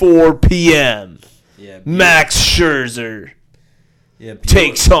 at 4 p.m. Yeah, Max Scherzer yeah,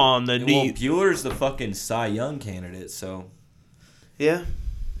 takes on the Well, new. Bueller's the fucking Cy Young candidate, so Yeah,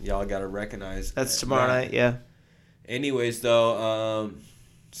 y'all gotta recognize that's tomorrow that. night. Yeah. Anyways, though,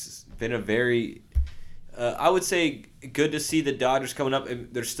 it's been a very, I would say, good to see the Dodgers coming up.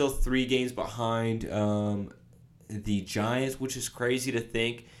 And they're still 3 games behind the Giants, which is crazy to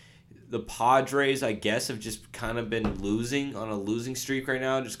think. The Padres, I guess, have just kind of been losing on a losing streak right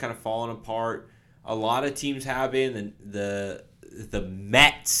now, just kind of falling apart. A lot of teams have been, and the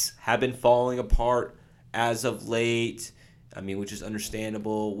Mets have been falling apart as of late. I mean, which is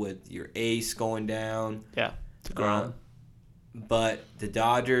understandable with your ace going down. Yeah. DeGrom. But the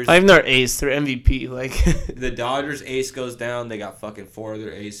Dodgers, Not even their ace, their MVP. Like. the Dodgers ace goes down. They got fucking 4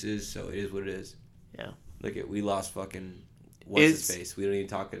 other aces, so it is what it is. Yeah. Look at, we lost fucking what's his face. We don't even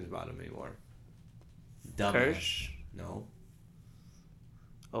talk about him anymore. Dumbass. Kirsch? No.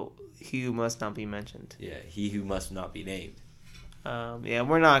 Oh, he who must not be mentioned. Yeah, he who must not be named. Yeah,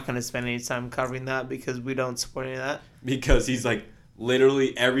 we're not going to spend any time covering that because we don't support any of that. Because he's like,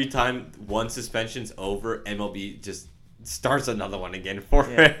 literally every time one suspension's over, MLB just starts another one again for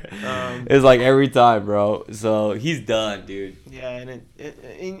it. It's like every time, bro. So he's done, dude. Yeah, and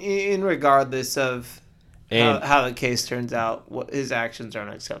in regardless of And how the case turns out, what his actions are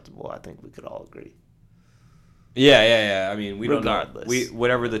unacceptable. I think we could all agree. yeah. I mean, we Regardless. don't know.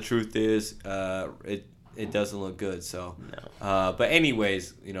 Whatever the truth is, it doesn't look good. So, but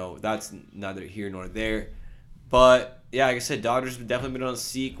anyways, that's neither here nor there. But yeah, like I said, Dodgers have definitely been on a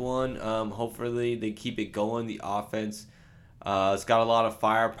seek one. Hopefully they keep it going. The offense, it's got a lot of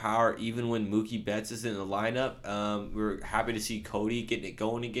firepower. Even when Mookie Betts is in the lineup, we're happy to see Cody getting it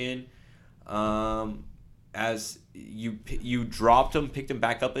going again. As you dropped him, picked him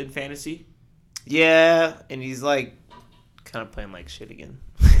back up in fantasy. Yeah, and he's like kind of playing like shit again.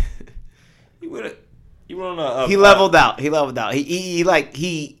 He would. He went on He leveled out.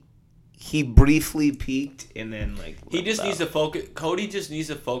 He briefly peaked and then like He just leveled needs out. to focus. Cody just needs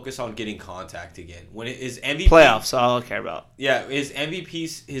to focus on getting contact again. When it is MVP Playoffs. All I care about. Yeah, his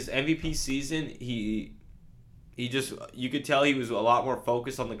MVP season, he just, you could tell he was a lot more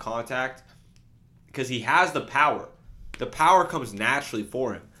focused on the contact because he has the power. The power comes naturally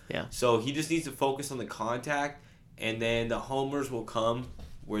for him. Yeah. So he just needs to focus on the contact, and then the homers will come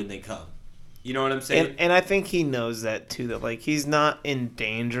when they come. You know what I'm saying? And I think he knows that too. That like he's not in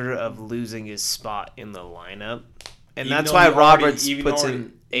danger of losing his spot in the lineup, and Even that's though why he already- Roberts even puts already-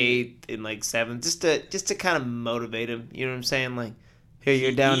 him 8th and like 7th, just to kind of motivate him. You know what I'm saying? Like, here you're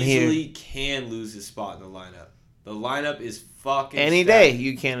He down easily here. can lose his spot in the lineup. The lineup is fucking Any stacked. day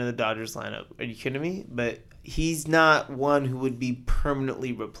you can in the Dodgers lineup. Are you kidding me? But he's not one who would be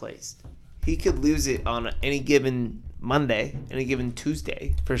permanently replaced. He could lose it on any given Monday, any given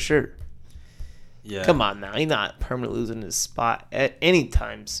Tuesday, for sure. Yeah. Come on now. He's not permanently losing his spot at any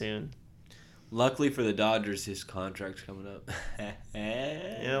time soon. Luckily for the Dodgers, his contract's coming up.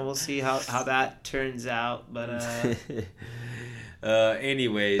 Yeah, we'll see how that turns out. But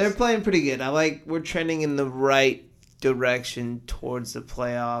Anyways, they're playing pretty good. We're trending in the right direction towards the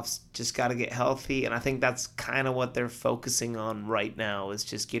playoffs. Just got to get healthy, and I think that's kind of what they're focusing on right now is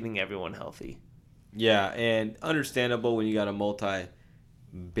just getting everyone healthy. yeah, and understandable when you got a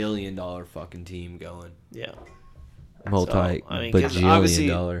multi-billion-dollar fucking team going. Yeah. Multi-bajillion I mean, 'cause obviously-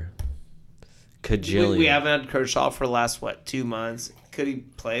 dollar. Cajillion. We haven't had Kershaw for the last, 2 months. Could he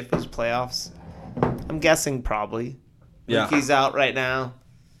play if it was playoffs? I'm guessing probably. Yeah. Mookie's out right now.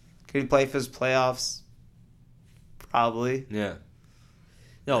 Could he play if it was playoffs? Probably. Yeah.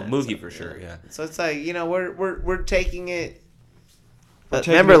 No, Yeah, Mookie so, for sure. Yeah. So it's like, we're taking it. But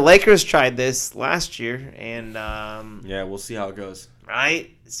taking remember, it- Lakers tried this last year, and Yeah, we'll see how it goes.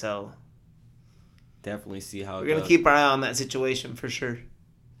 right. So Definitely see how it we're goes. gonna keep our eye on that situation for sure.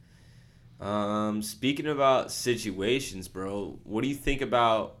 Speaking about situations, bro, what do you think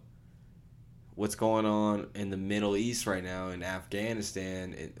about what's going on in the Middle East right now in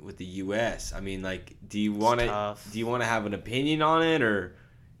Afghanistan with the U.S.? I mean, like, do you want to tough. have an opinion on it, or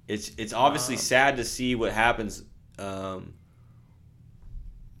it's obviously sad to see what happens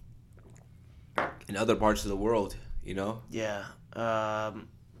in other parts of the world, you know? Yeah. I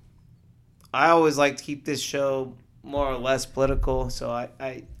always like to keep this show more or less political, so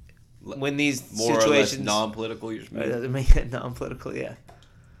I when these More situations or less non-political. You're Right, make it non-political, yeah.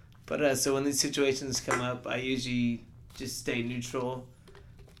 But so when these situations come up, I usually just stay neutral.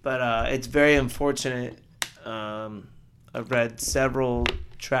 But it's very unfortunate. I've read several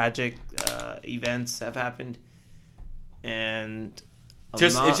tragic events have happened, and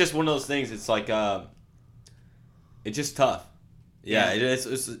it's just one of those things. It's like it's just tough. Yeah, Yeah.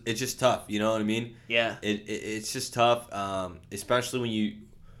 it's just tough. You know what I mean? yeah, It's just tough, especially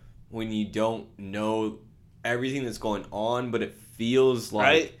when you don't know everything that's going on, but it feels like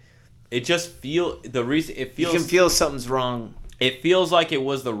right. it just the reason it You feels can feel something's wrong. it feels like it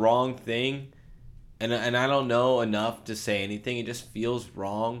was the wrong thing, and I don't know enough to say anything. It just feels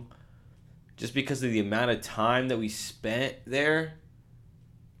wrong, just because of the amount of time that we spent there,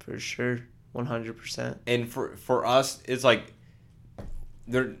 For sure, 100%. and for us, it's like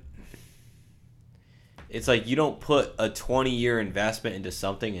there. It's like you don't put a 20-year investment into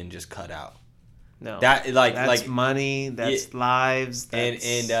something and just cut out. No, That's that's money. That's lives. That's,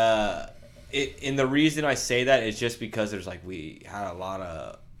 And the reason I say that is just because there's like we had a lot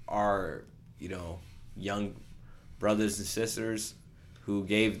of our young brothers and sisters who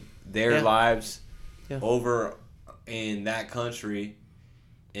gave their Yeah. lives Yeah. over in that country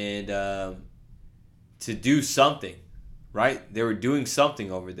and to do something, right? They were doing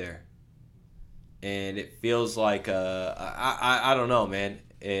something over there, and it feels like I don't know, man.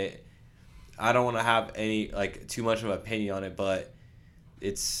 I don't want to have any too much of an opinion on it, but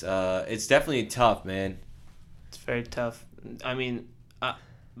it's definitely tough, man. It's very tough. I mean,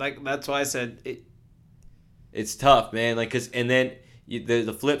 that's why I said it. It's tough, man. And then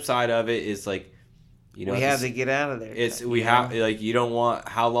the flip side of it is You know, we have to get out of there. It's you have know? like you don't want.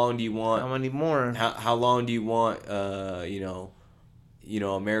 How long do you want? How many more? How long do you want?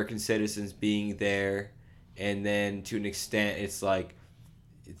 American citizens being there, and then to an extent, it's like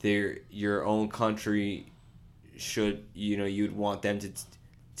your own country should, you'd want them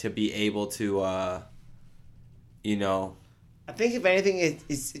to be able to, I think if anything,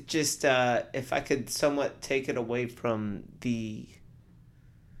 it's just if I could somewhat take it away from the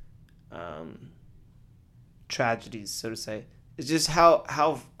tragedies, so to say, it's just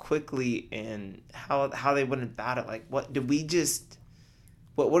how quickly and how they went about it. Like, what do you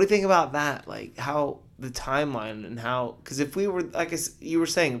think about that? Like, how the timeline and how, because if we were, like you were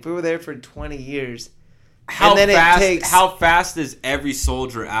saying, if we were there for 20 years, how and then fast how fast is every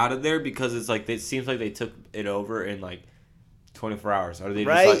soldier out of there? Because it's like, it seems like they took it over in like 24 hours, or they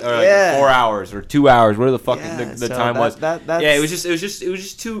right? just like 4 hours or 2 hours, whatever the fuck the time was. That's, yeah, it was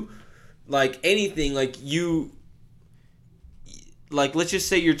just too, like, anything, like let's just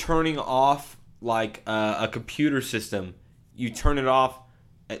say you're turning off like a computer system. You turn it off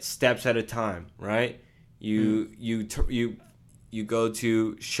at steps at a time, right? You go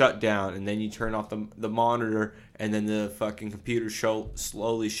to shutdown, and then you turn off the monitor, and then the fucking computer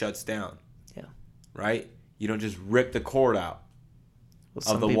slowly shuts down. Yeah. Right? You don't just rip the cord out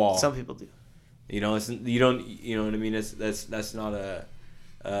of the wall. Some people do. You know, you don't. You know what I mean? That's not a.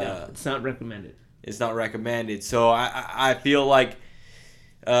 It's not recommended. It's not recommended. So I feel like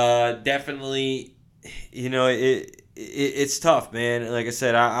definitely, it's tough, man. Like I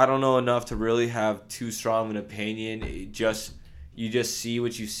said, I don't know enough to really have too strong an opinion. You just see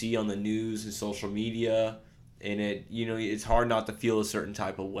what you see on the news and social media, and it's hard not to feel a certain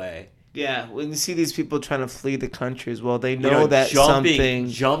type of way. Yeah, when you see these people trying to flee the country as well, they know that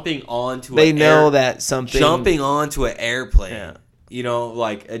jumping onto an airplane. Yeah.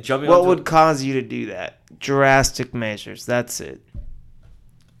 Jumping. What would cause you to do that? Drastic measures. That's it.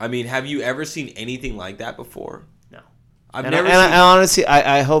 I mean, have you ever seen anything like that before? No. I've And never. I honestly,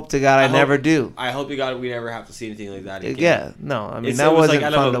 I hope to God I never do. I hope to God we never have to see anything like that again. Yeah, no. I mean, It that was wasn't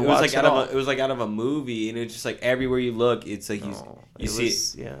like fun to watch at all. It was like out of a movie, and it's just like everywhere you look, it's like you see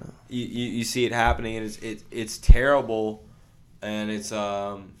it. Yeah. You see it happening, and it's terrible, and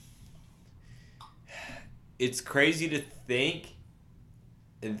it's crazy to think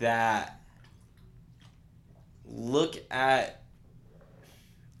that. Look at.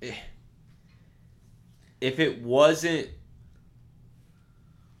 If it wasn't,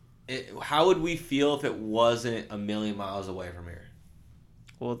 how would we feel if it wasn't a million miles away from here?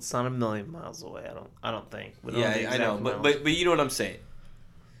 Well, it's not a million miles away. I don't think. We don't Yeah, know the I know, exact but you know what I'm saying.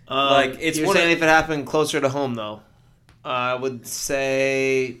 it's you're saying if it happened closer to home, though, I would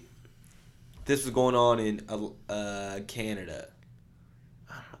say this was going on in Canada.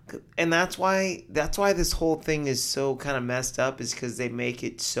 And that's why this whole thing is so kind of messed up, is because they make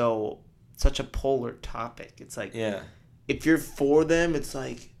it such a polar topic. It's like, if you're for them, it's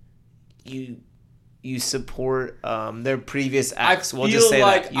like you support their previous acts. We'll just say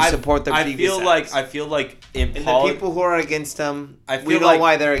that you support their previous acts. I feel like in and the people who are against them, we know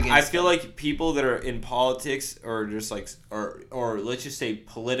why they're against. I feel like people that are in politics, or just like, or let's just say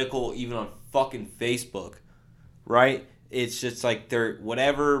political, even on fucking Facebook, right? It's just like they're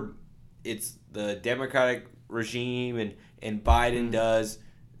whatever. It's the Democratic regime and Biden does.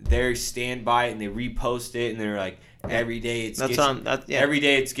 They stand by it and they repost it, and they're like, every day it's every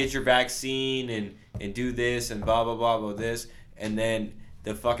day it's get your vaccine and do this and blah blah blah blah this, and then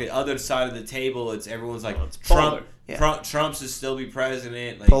the fucking other side of the table, it's everyone's like, Trump should still be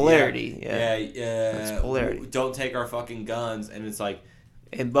president. Like, polarity, That's polarity. Don't take our fucking guns, and it's like.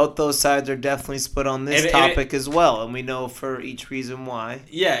 And both those sides are definitely split on this topic as well, and we know for each reason why.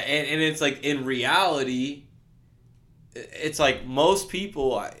 Yeah, and it's like, in reality, it's like most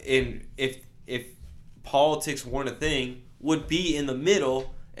people, if politics weren't a thing, would be in the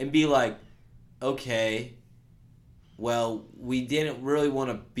middle and be like, okay, well, we didn't really want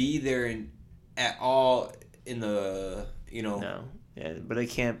to be there at all in the, No, yeah, but it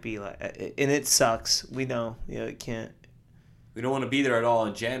can't be like, and it sucks. We know, it can't. We don't want to be there at all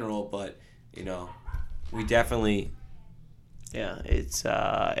in general, but we definitely. Yeah, it's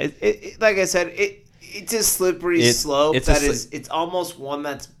like I said, it's a slippery slope it's almost one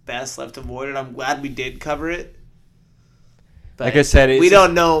that's best left avoided. I'm glad we did cover it. But like I said, we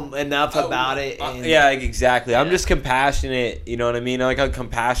don't know enough about it. Yeah, exactly. I'm just compassionate. You know what I mean? Like, I'm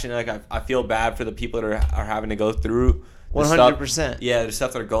compassionate. Like, I feel bad for the people that are having to go through 100%. Yeah, the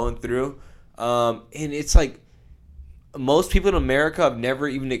stuff they're going through. And it's like, most people in America have never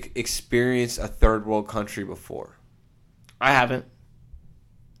even experienced a third world country before. I haven't.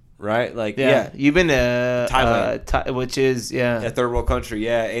 right? Like, Yeah. You've been to Thailand. which is a third world country,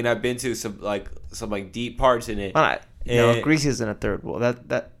 and I've been to some deep parts in it. No, Greece isn't a third world.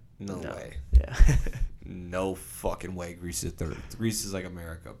 That No way. Yeah. No fucking way. Greece is third. Greece is like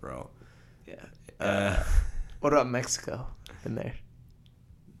America, bro. Yeah. What about Mexico in there?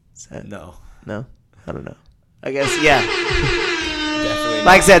 No. No? I don't know. I guess, yeah. Definitely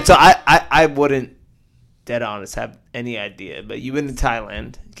Like I said, so I wouldn't, dead honest, have any idea. But you've been to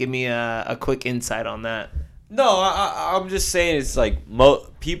Thailand. Give me a quick insight on that. No, I'm just saying it's like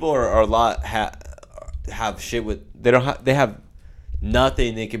people are a lot have shit with they have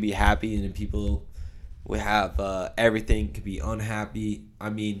nothing they can be happy, and then people would have everything could be unhappy. I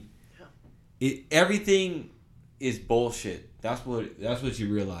mean, everything is bullshit. That's what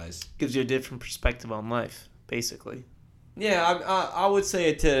you realize. Gives you a different perspective on life, basically. Yeah, I would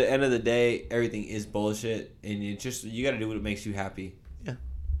say to the end of the day, everything is bullshit, and you got to do what makes you happy. Yeah,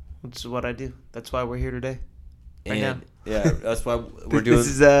 which is what I do. That's why we're here today. Right now. Yeah, that's why we're doing.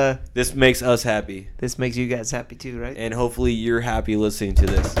 This makes us happy. This makes you guys happy too, right? And hopefully you're happy listening to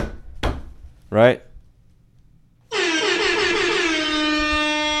this, right?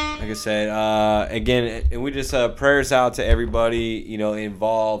 Like I said, again, and we just prayers out to everybody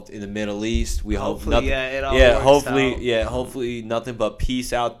involved in the Middle East. We hope hopefully, nothing. it all works out. Hopefully nothing but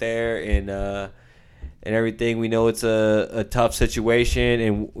peace out there and everything. We know it's a tough situation,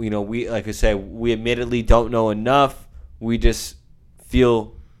 and we like I said, we admittedly don't know enough. We just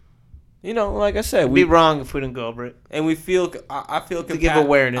feel, like I said, we'd be wrong if we didn't go over it. And we feel, I feel to give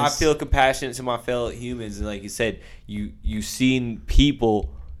awareness. I feel compassionate to my fellow humans, and like you said, you seen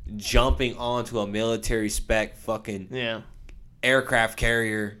people jumping onto a military spec fucking aircraft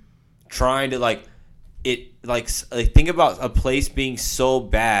carrier, trying to think about a place being so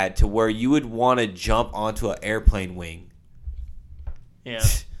bad to where you would want to jump onto an airplane wing. Yeah.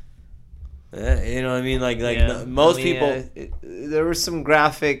 You know what I mean? Most people. There were some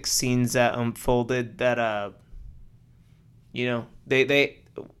graphic scenes that unfolded that, they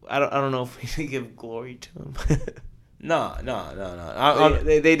I don't know if we should give glory to them. No.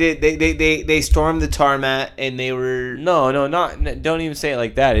 They stormed the tarmac and they were don't even say it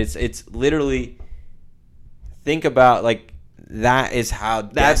like that. It's literally, think about that is how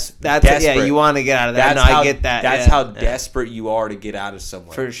that's desperate. Yeah, you want to get out of that. I get that. That's how desperate you are to get out of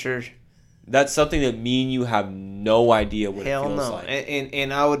somewhere. For sure. That's something that me and you have no idea what it feels like.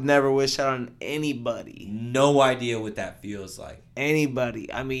 And I would never wish that on anybody. No idea what that feels like.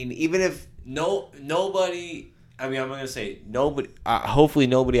 Anybody. I mean, even if nobody. I mean, I'm gonna say nobody. Hopefully,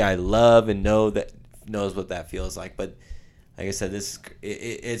 nobody I love and know that knows what that feels like. But like I said,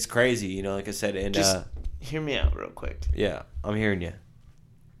 it's crazy. Like I said, and just hear me out real quick. Yeah, I'm hearing you.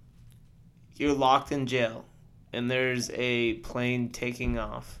 You're locked in jail, and there's a plane taking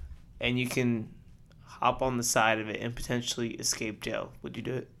off, and you can hop on the side of it and potentially escape jail. Would you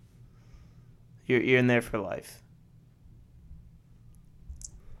do it? You're in there for life.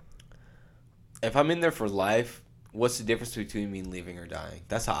 If I'm in there for life, what's the difference between me leaving or dying?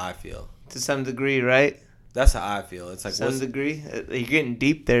 That's how I feel. To some degree, right? That's how I feel. It's like some degree. You're getting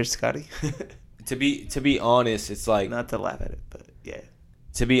deep there, Scotty. To be honest, it's like, not to laugh at it, but yeah.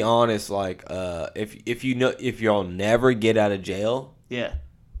 To be honest, if y'all never get out of jail, yeah,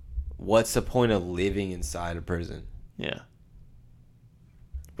 what's the point of living inside a prison? Yeah.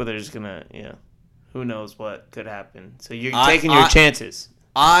 But they're just gonna, who knows what could happen. So you're taking your chances.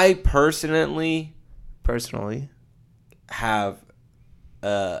 I personally have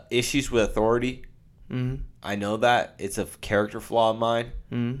issues with authority. Mm-hmm. I know that. It's a character flaw of mine.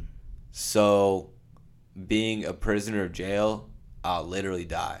 Mm-hmm. So being a prisoner of jail, I'll literally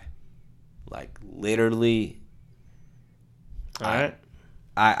die. Literally. All right.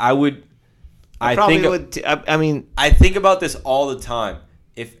 I would. I probably would. I mean, I think about this all the time.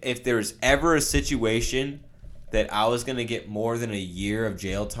 If there's ever a situation that I was gonna get more than a year of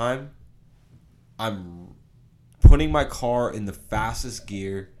jail time, I'm putting my car in the fastest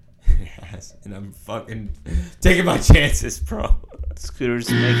gear, and I'm fucking taking my chances, bro. Scooter's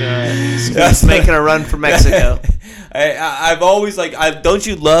making a run for Mexico. I've always don't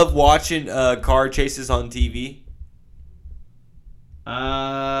you love watching car chases on TV?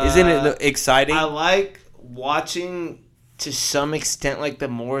 Isn't it exciting? I like watching to some extent the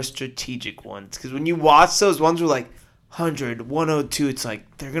more strategic ones, because when you watch those ones with 100, 102, it's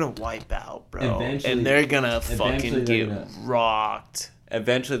they're gonna wipe out, bro, and they're gonna fucking get rocked.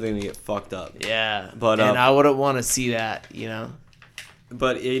 Eventually, they're gonna get fucked up. Yeah, but and I wouldn't want to see that,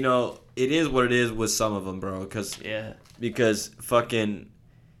 But it is what it is with some of them, bro. Because fucking,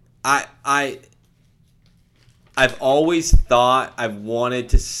 I I've always thought I've wanted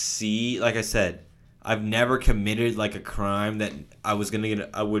to see, like I said, I've never committed like a crime that I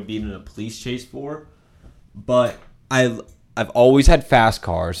would be in a police chase for, but I've always had fast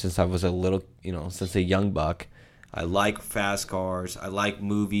cars since I was a little, since a young buck. I like fast cars. I like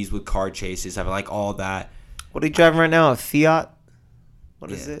movies with car chases. I like all that. What are you driving right now? A Fiat? What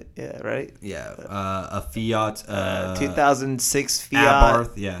is it? Yeah, right? Yeah, a Fiat. 2006 Fiat.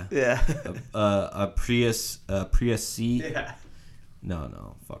 Abarth, yeah. Yeah. A Prius C. Yeah.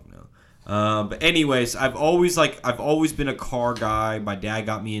 No, fuck no. But anyways, I've always been a car guy. My dad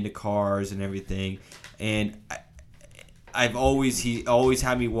got me into cars and everything, and he always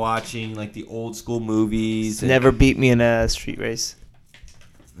had me watching like the old school movies. Never beat me in a street race.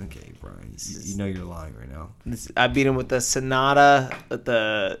 Okay, Brian, you know you're lying right now. I beat him with the Sonata, with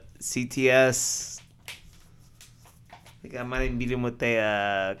the CTS. I think I might even beat him with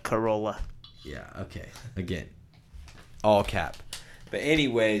the Corolla. Yeah. Okay. Again, all cap. But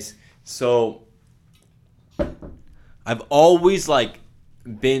anyways, so I've always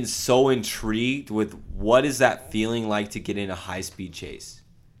been so intrigued with what is that feeling like to get in a high-speed chase.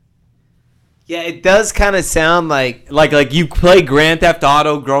 Yeah, it does kind of sound like you play Grand Theft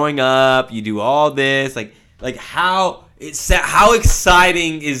Auto growing up, you do all this, how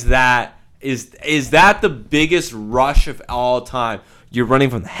exciting is that? Is that the biggest rush of all time? You're running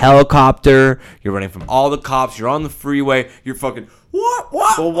from the helicopter, you're running from all the cops, you're on the freeway, you're fucking what?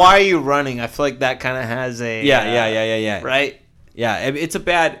 Well, why are you running? I feel like that kind of has a yeah. Right? Yeah, it's a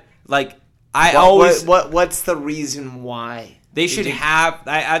bad What's the reason why? They should have.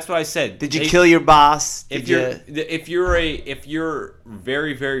 That's what I said. Did you kill your boss? If you're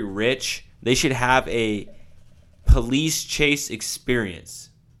very, very rich, they should have a police chase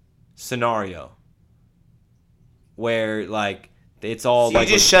experience scenario where it's all so you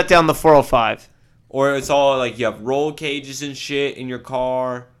just shut down the 405, or it's all you have roll cages and shit in your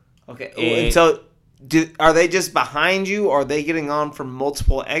car. Okay, and so. Are they just behind you, or are they getting on from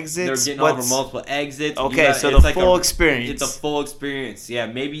multiple exits? They're getting on from multiple exits. Okay, so the full experience. It's a full experience. Yeah,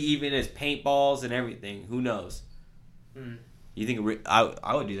 maybe even as paintballs and everything. Who knows? You think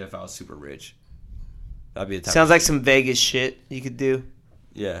I would do that if I was super rich? That'd be the type. Sounds like some Vegas shit you could do.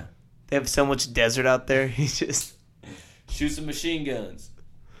 Yeah. They have so much desert out there. You just shoot some machine guns.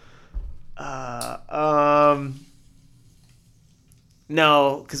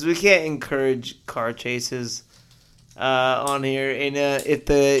 No, because we can't encourage car chases on here. And if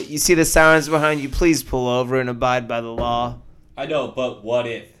you see the sirens behind you, please pull over and abide by the law. I know, but what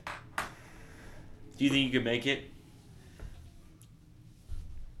if? Do you think you could make it?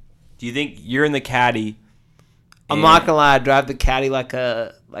 Do you think you're in the caddy? I'm not gonna lie. I drive the caddy like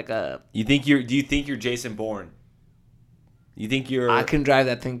a. Do you think you're Jason Bourne? You think you're? I can drive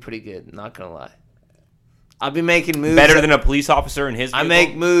that thing pretty good. Not gonna lie. I'll be making moves. Better than a police officer in his vehicle? I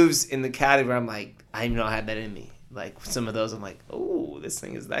make moves in the caddy where I'm like, I didn't know I had that in me. Like, some of those, I'm like, oh, this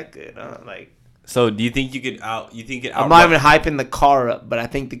thing is that good. So, do you think you could I'm not even hyping the car up, but I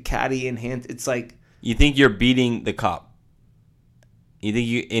think the caddy enhanced. It's like. You think you're beating the cop? You think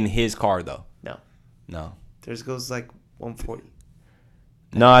you in his car, though? No. Theirs goes 140.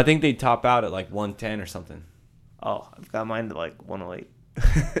 No, I think they top out at 110 or something. Oh, I've got mine to 108.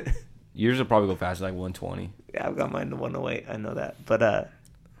 Yours will probably go faster, 120. Yeah, I've got mine to 108. I know that, but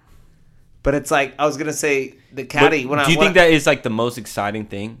it's I was gonna say the caddy. Do you think that is the most exciting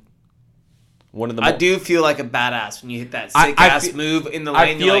thing? One of the. I do feel like a badass when you hit that sick ass move in the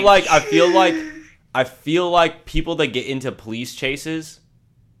lane. I feel like people that get into police chases,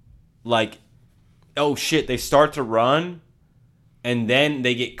 oh shit, they start to run, and then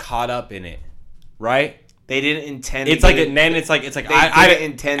they get caught up in it, right? They didn't intend. It's I didn't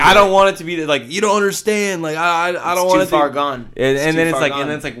intend. I don't want it to be you don't understand. I don't want it. Too far gone. And then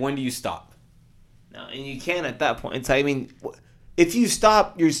it's when do you stop? No, and you can't at that point. If you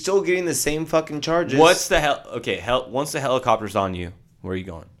stop, you're still getting the same fucking charges. What's the hell? Okay, once the helicopter's on you, where are you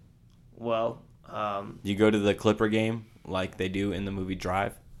going? Well, you go to the Clipper game like they do in the movie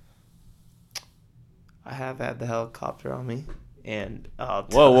Drive. I have had the helicopter on me. And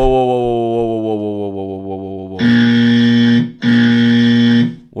whoa.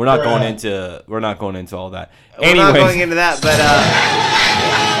 We're not going into all that. We're not going into that, but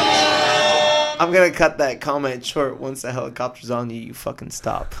I'm gonna cut that comment short. Once the helicopter's on you, you fucking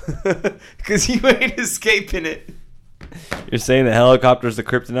stop, because you ain't escaping it. You're saying the helicopter's the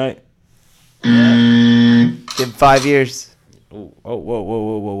kryptonite? Yeah. Give 5 years.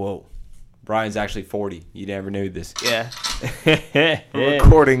 Whoa. Brian's actually 40. You never knew this. Yeah. We're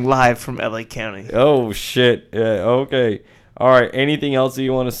recording live from LA County. Oh, shit. Yeah, okay. All right. Anything else that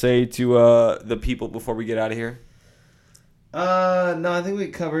you want to say to the people before we get out of here? No, I think we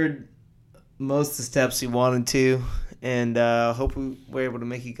covered most of the steps we wanted to, and hope we were able to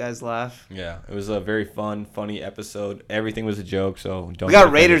make you guys laugh. Yeah, it was a very funny episode. Everything was a joke, so don't. We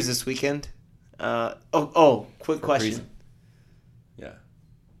got Raiders this weekend. Quick question. Yeah.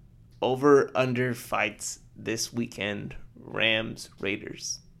 Over under fights this weekend. Rams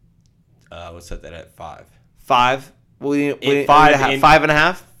Raiders. We'll set that at 5. 5. We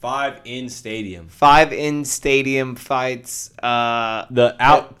 5.5. 5 in stadium. 5 in stadium fights.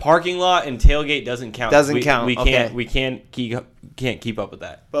 The parking lot and tailgate doesn't count. Doesn't count. We Okay. can't keep up with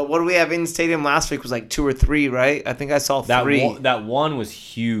that. But what do we have in stadium last week was like 2 or 3, right? I think I saw 3. That one was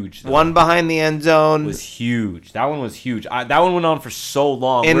huge. Though. One behind the end zone was huge. That one was huge. That one went on for so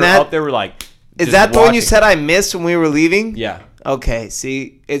long. And we were up there. We're like, is just that the one you watching. said I missed when we were leaving? Yeah. Okay.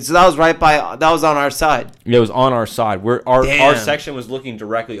 See, that was that was on our side. It was on our side. Our Damn. section was looking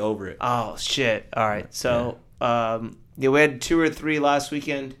directly over it. Oh shit! All right. So we had 2 or 3 last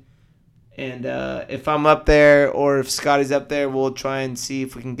weekend, and if I'm up there or if Scotty's up there, we'll try and see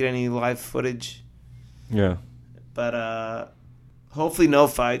if we can get any live footage. Yeah. But hopefully no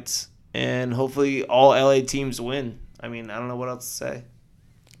fights, and hopefully all LA teams win. I mean, I don't know what else to say.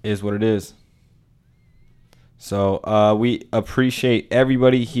 Is what it is. So we appreciate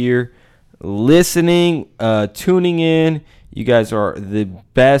everybody here listening, tuning in. You guys are the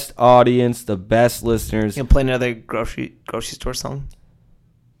best audience, the best listeners. You can play another grocery store song.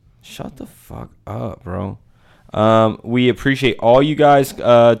 Shut the fuck up, bro. We appreciate all you guys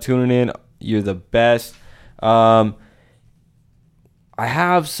tuning in. You're the best. I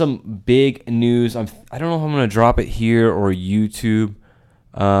have some big news. I don't know if I'm going to drop it here or YouTube.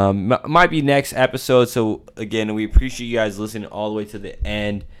 Might be next episode. So again, we appreciate you guys listening all the way to the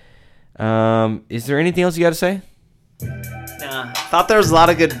end. Is there anything else you got to say? Nah. Thought there was a lot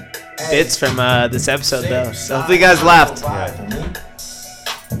of good bits from this episode though. So hopefully you guys laughed.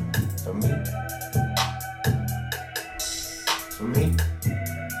 For me.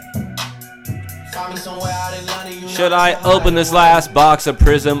 Should I open this last box of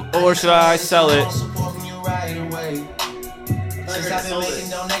Prism or should I sell it?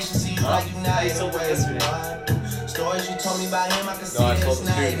 Stories you told me about him, I can see it as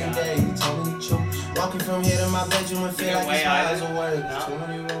night and day. You told me the truth. Walking from here to my bedroom and feel like it's miles away. Too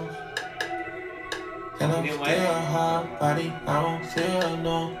many rooms. And I'm still hot body, I don't feel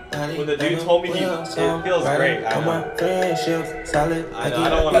nobody. When the dude told me it feels great. I know. I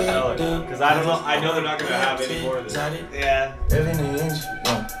don't want to sell it because I know they're not going to have any more of this. Yeah. Whatever.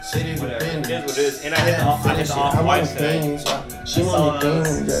 It is what it is. And I hit the off-white today. She want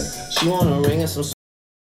a ring and some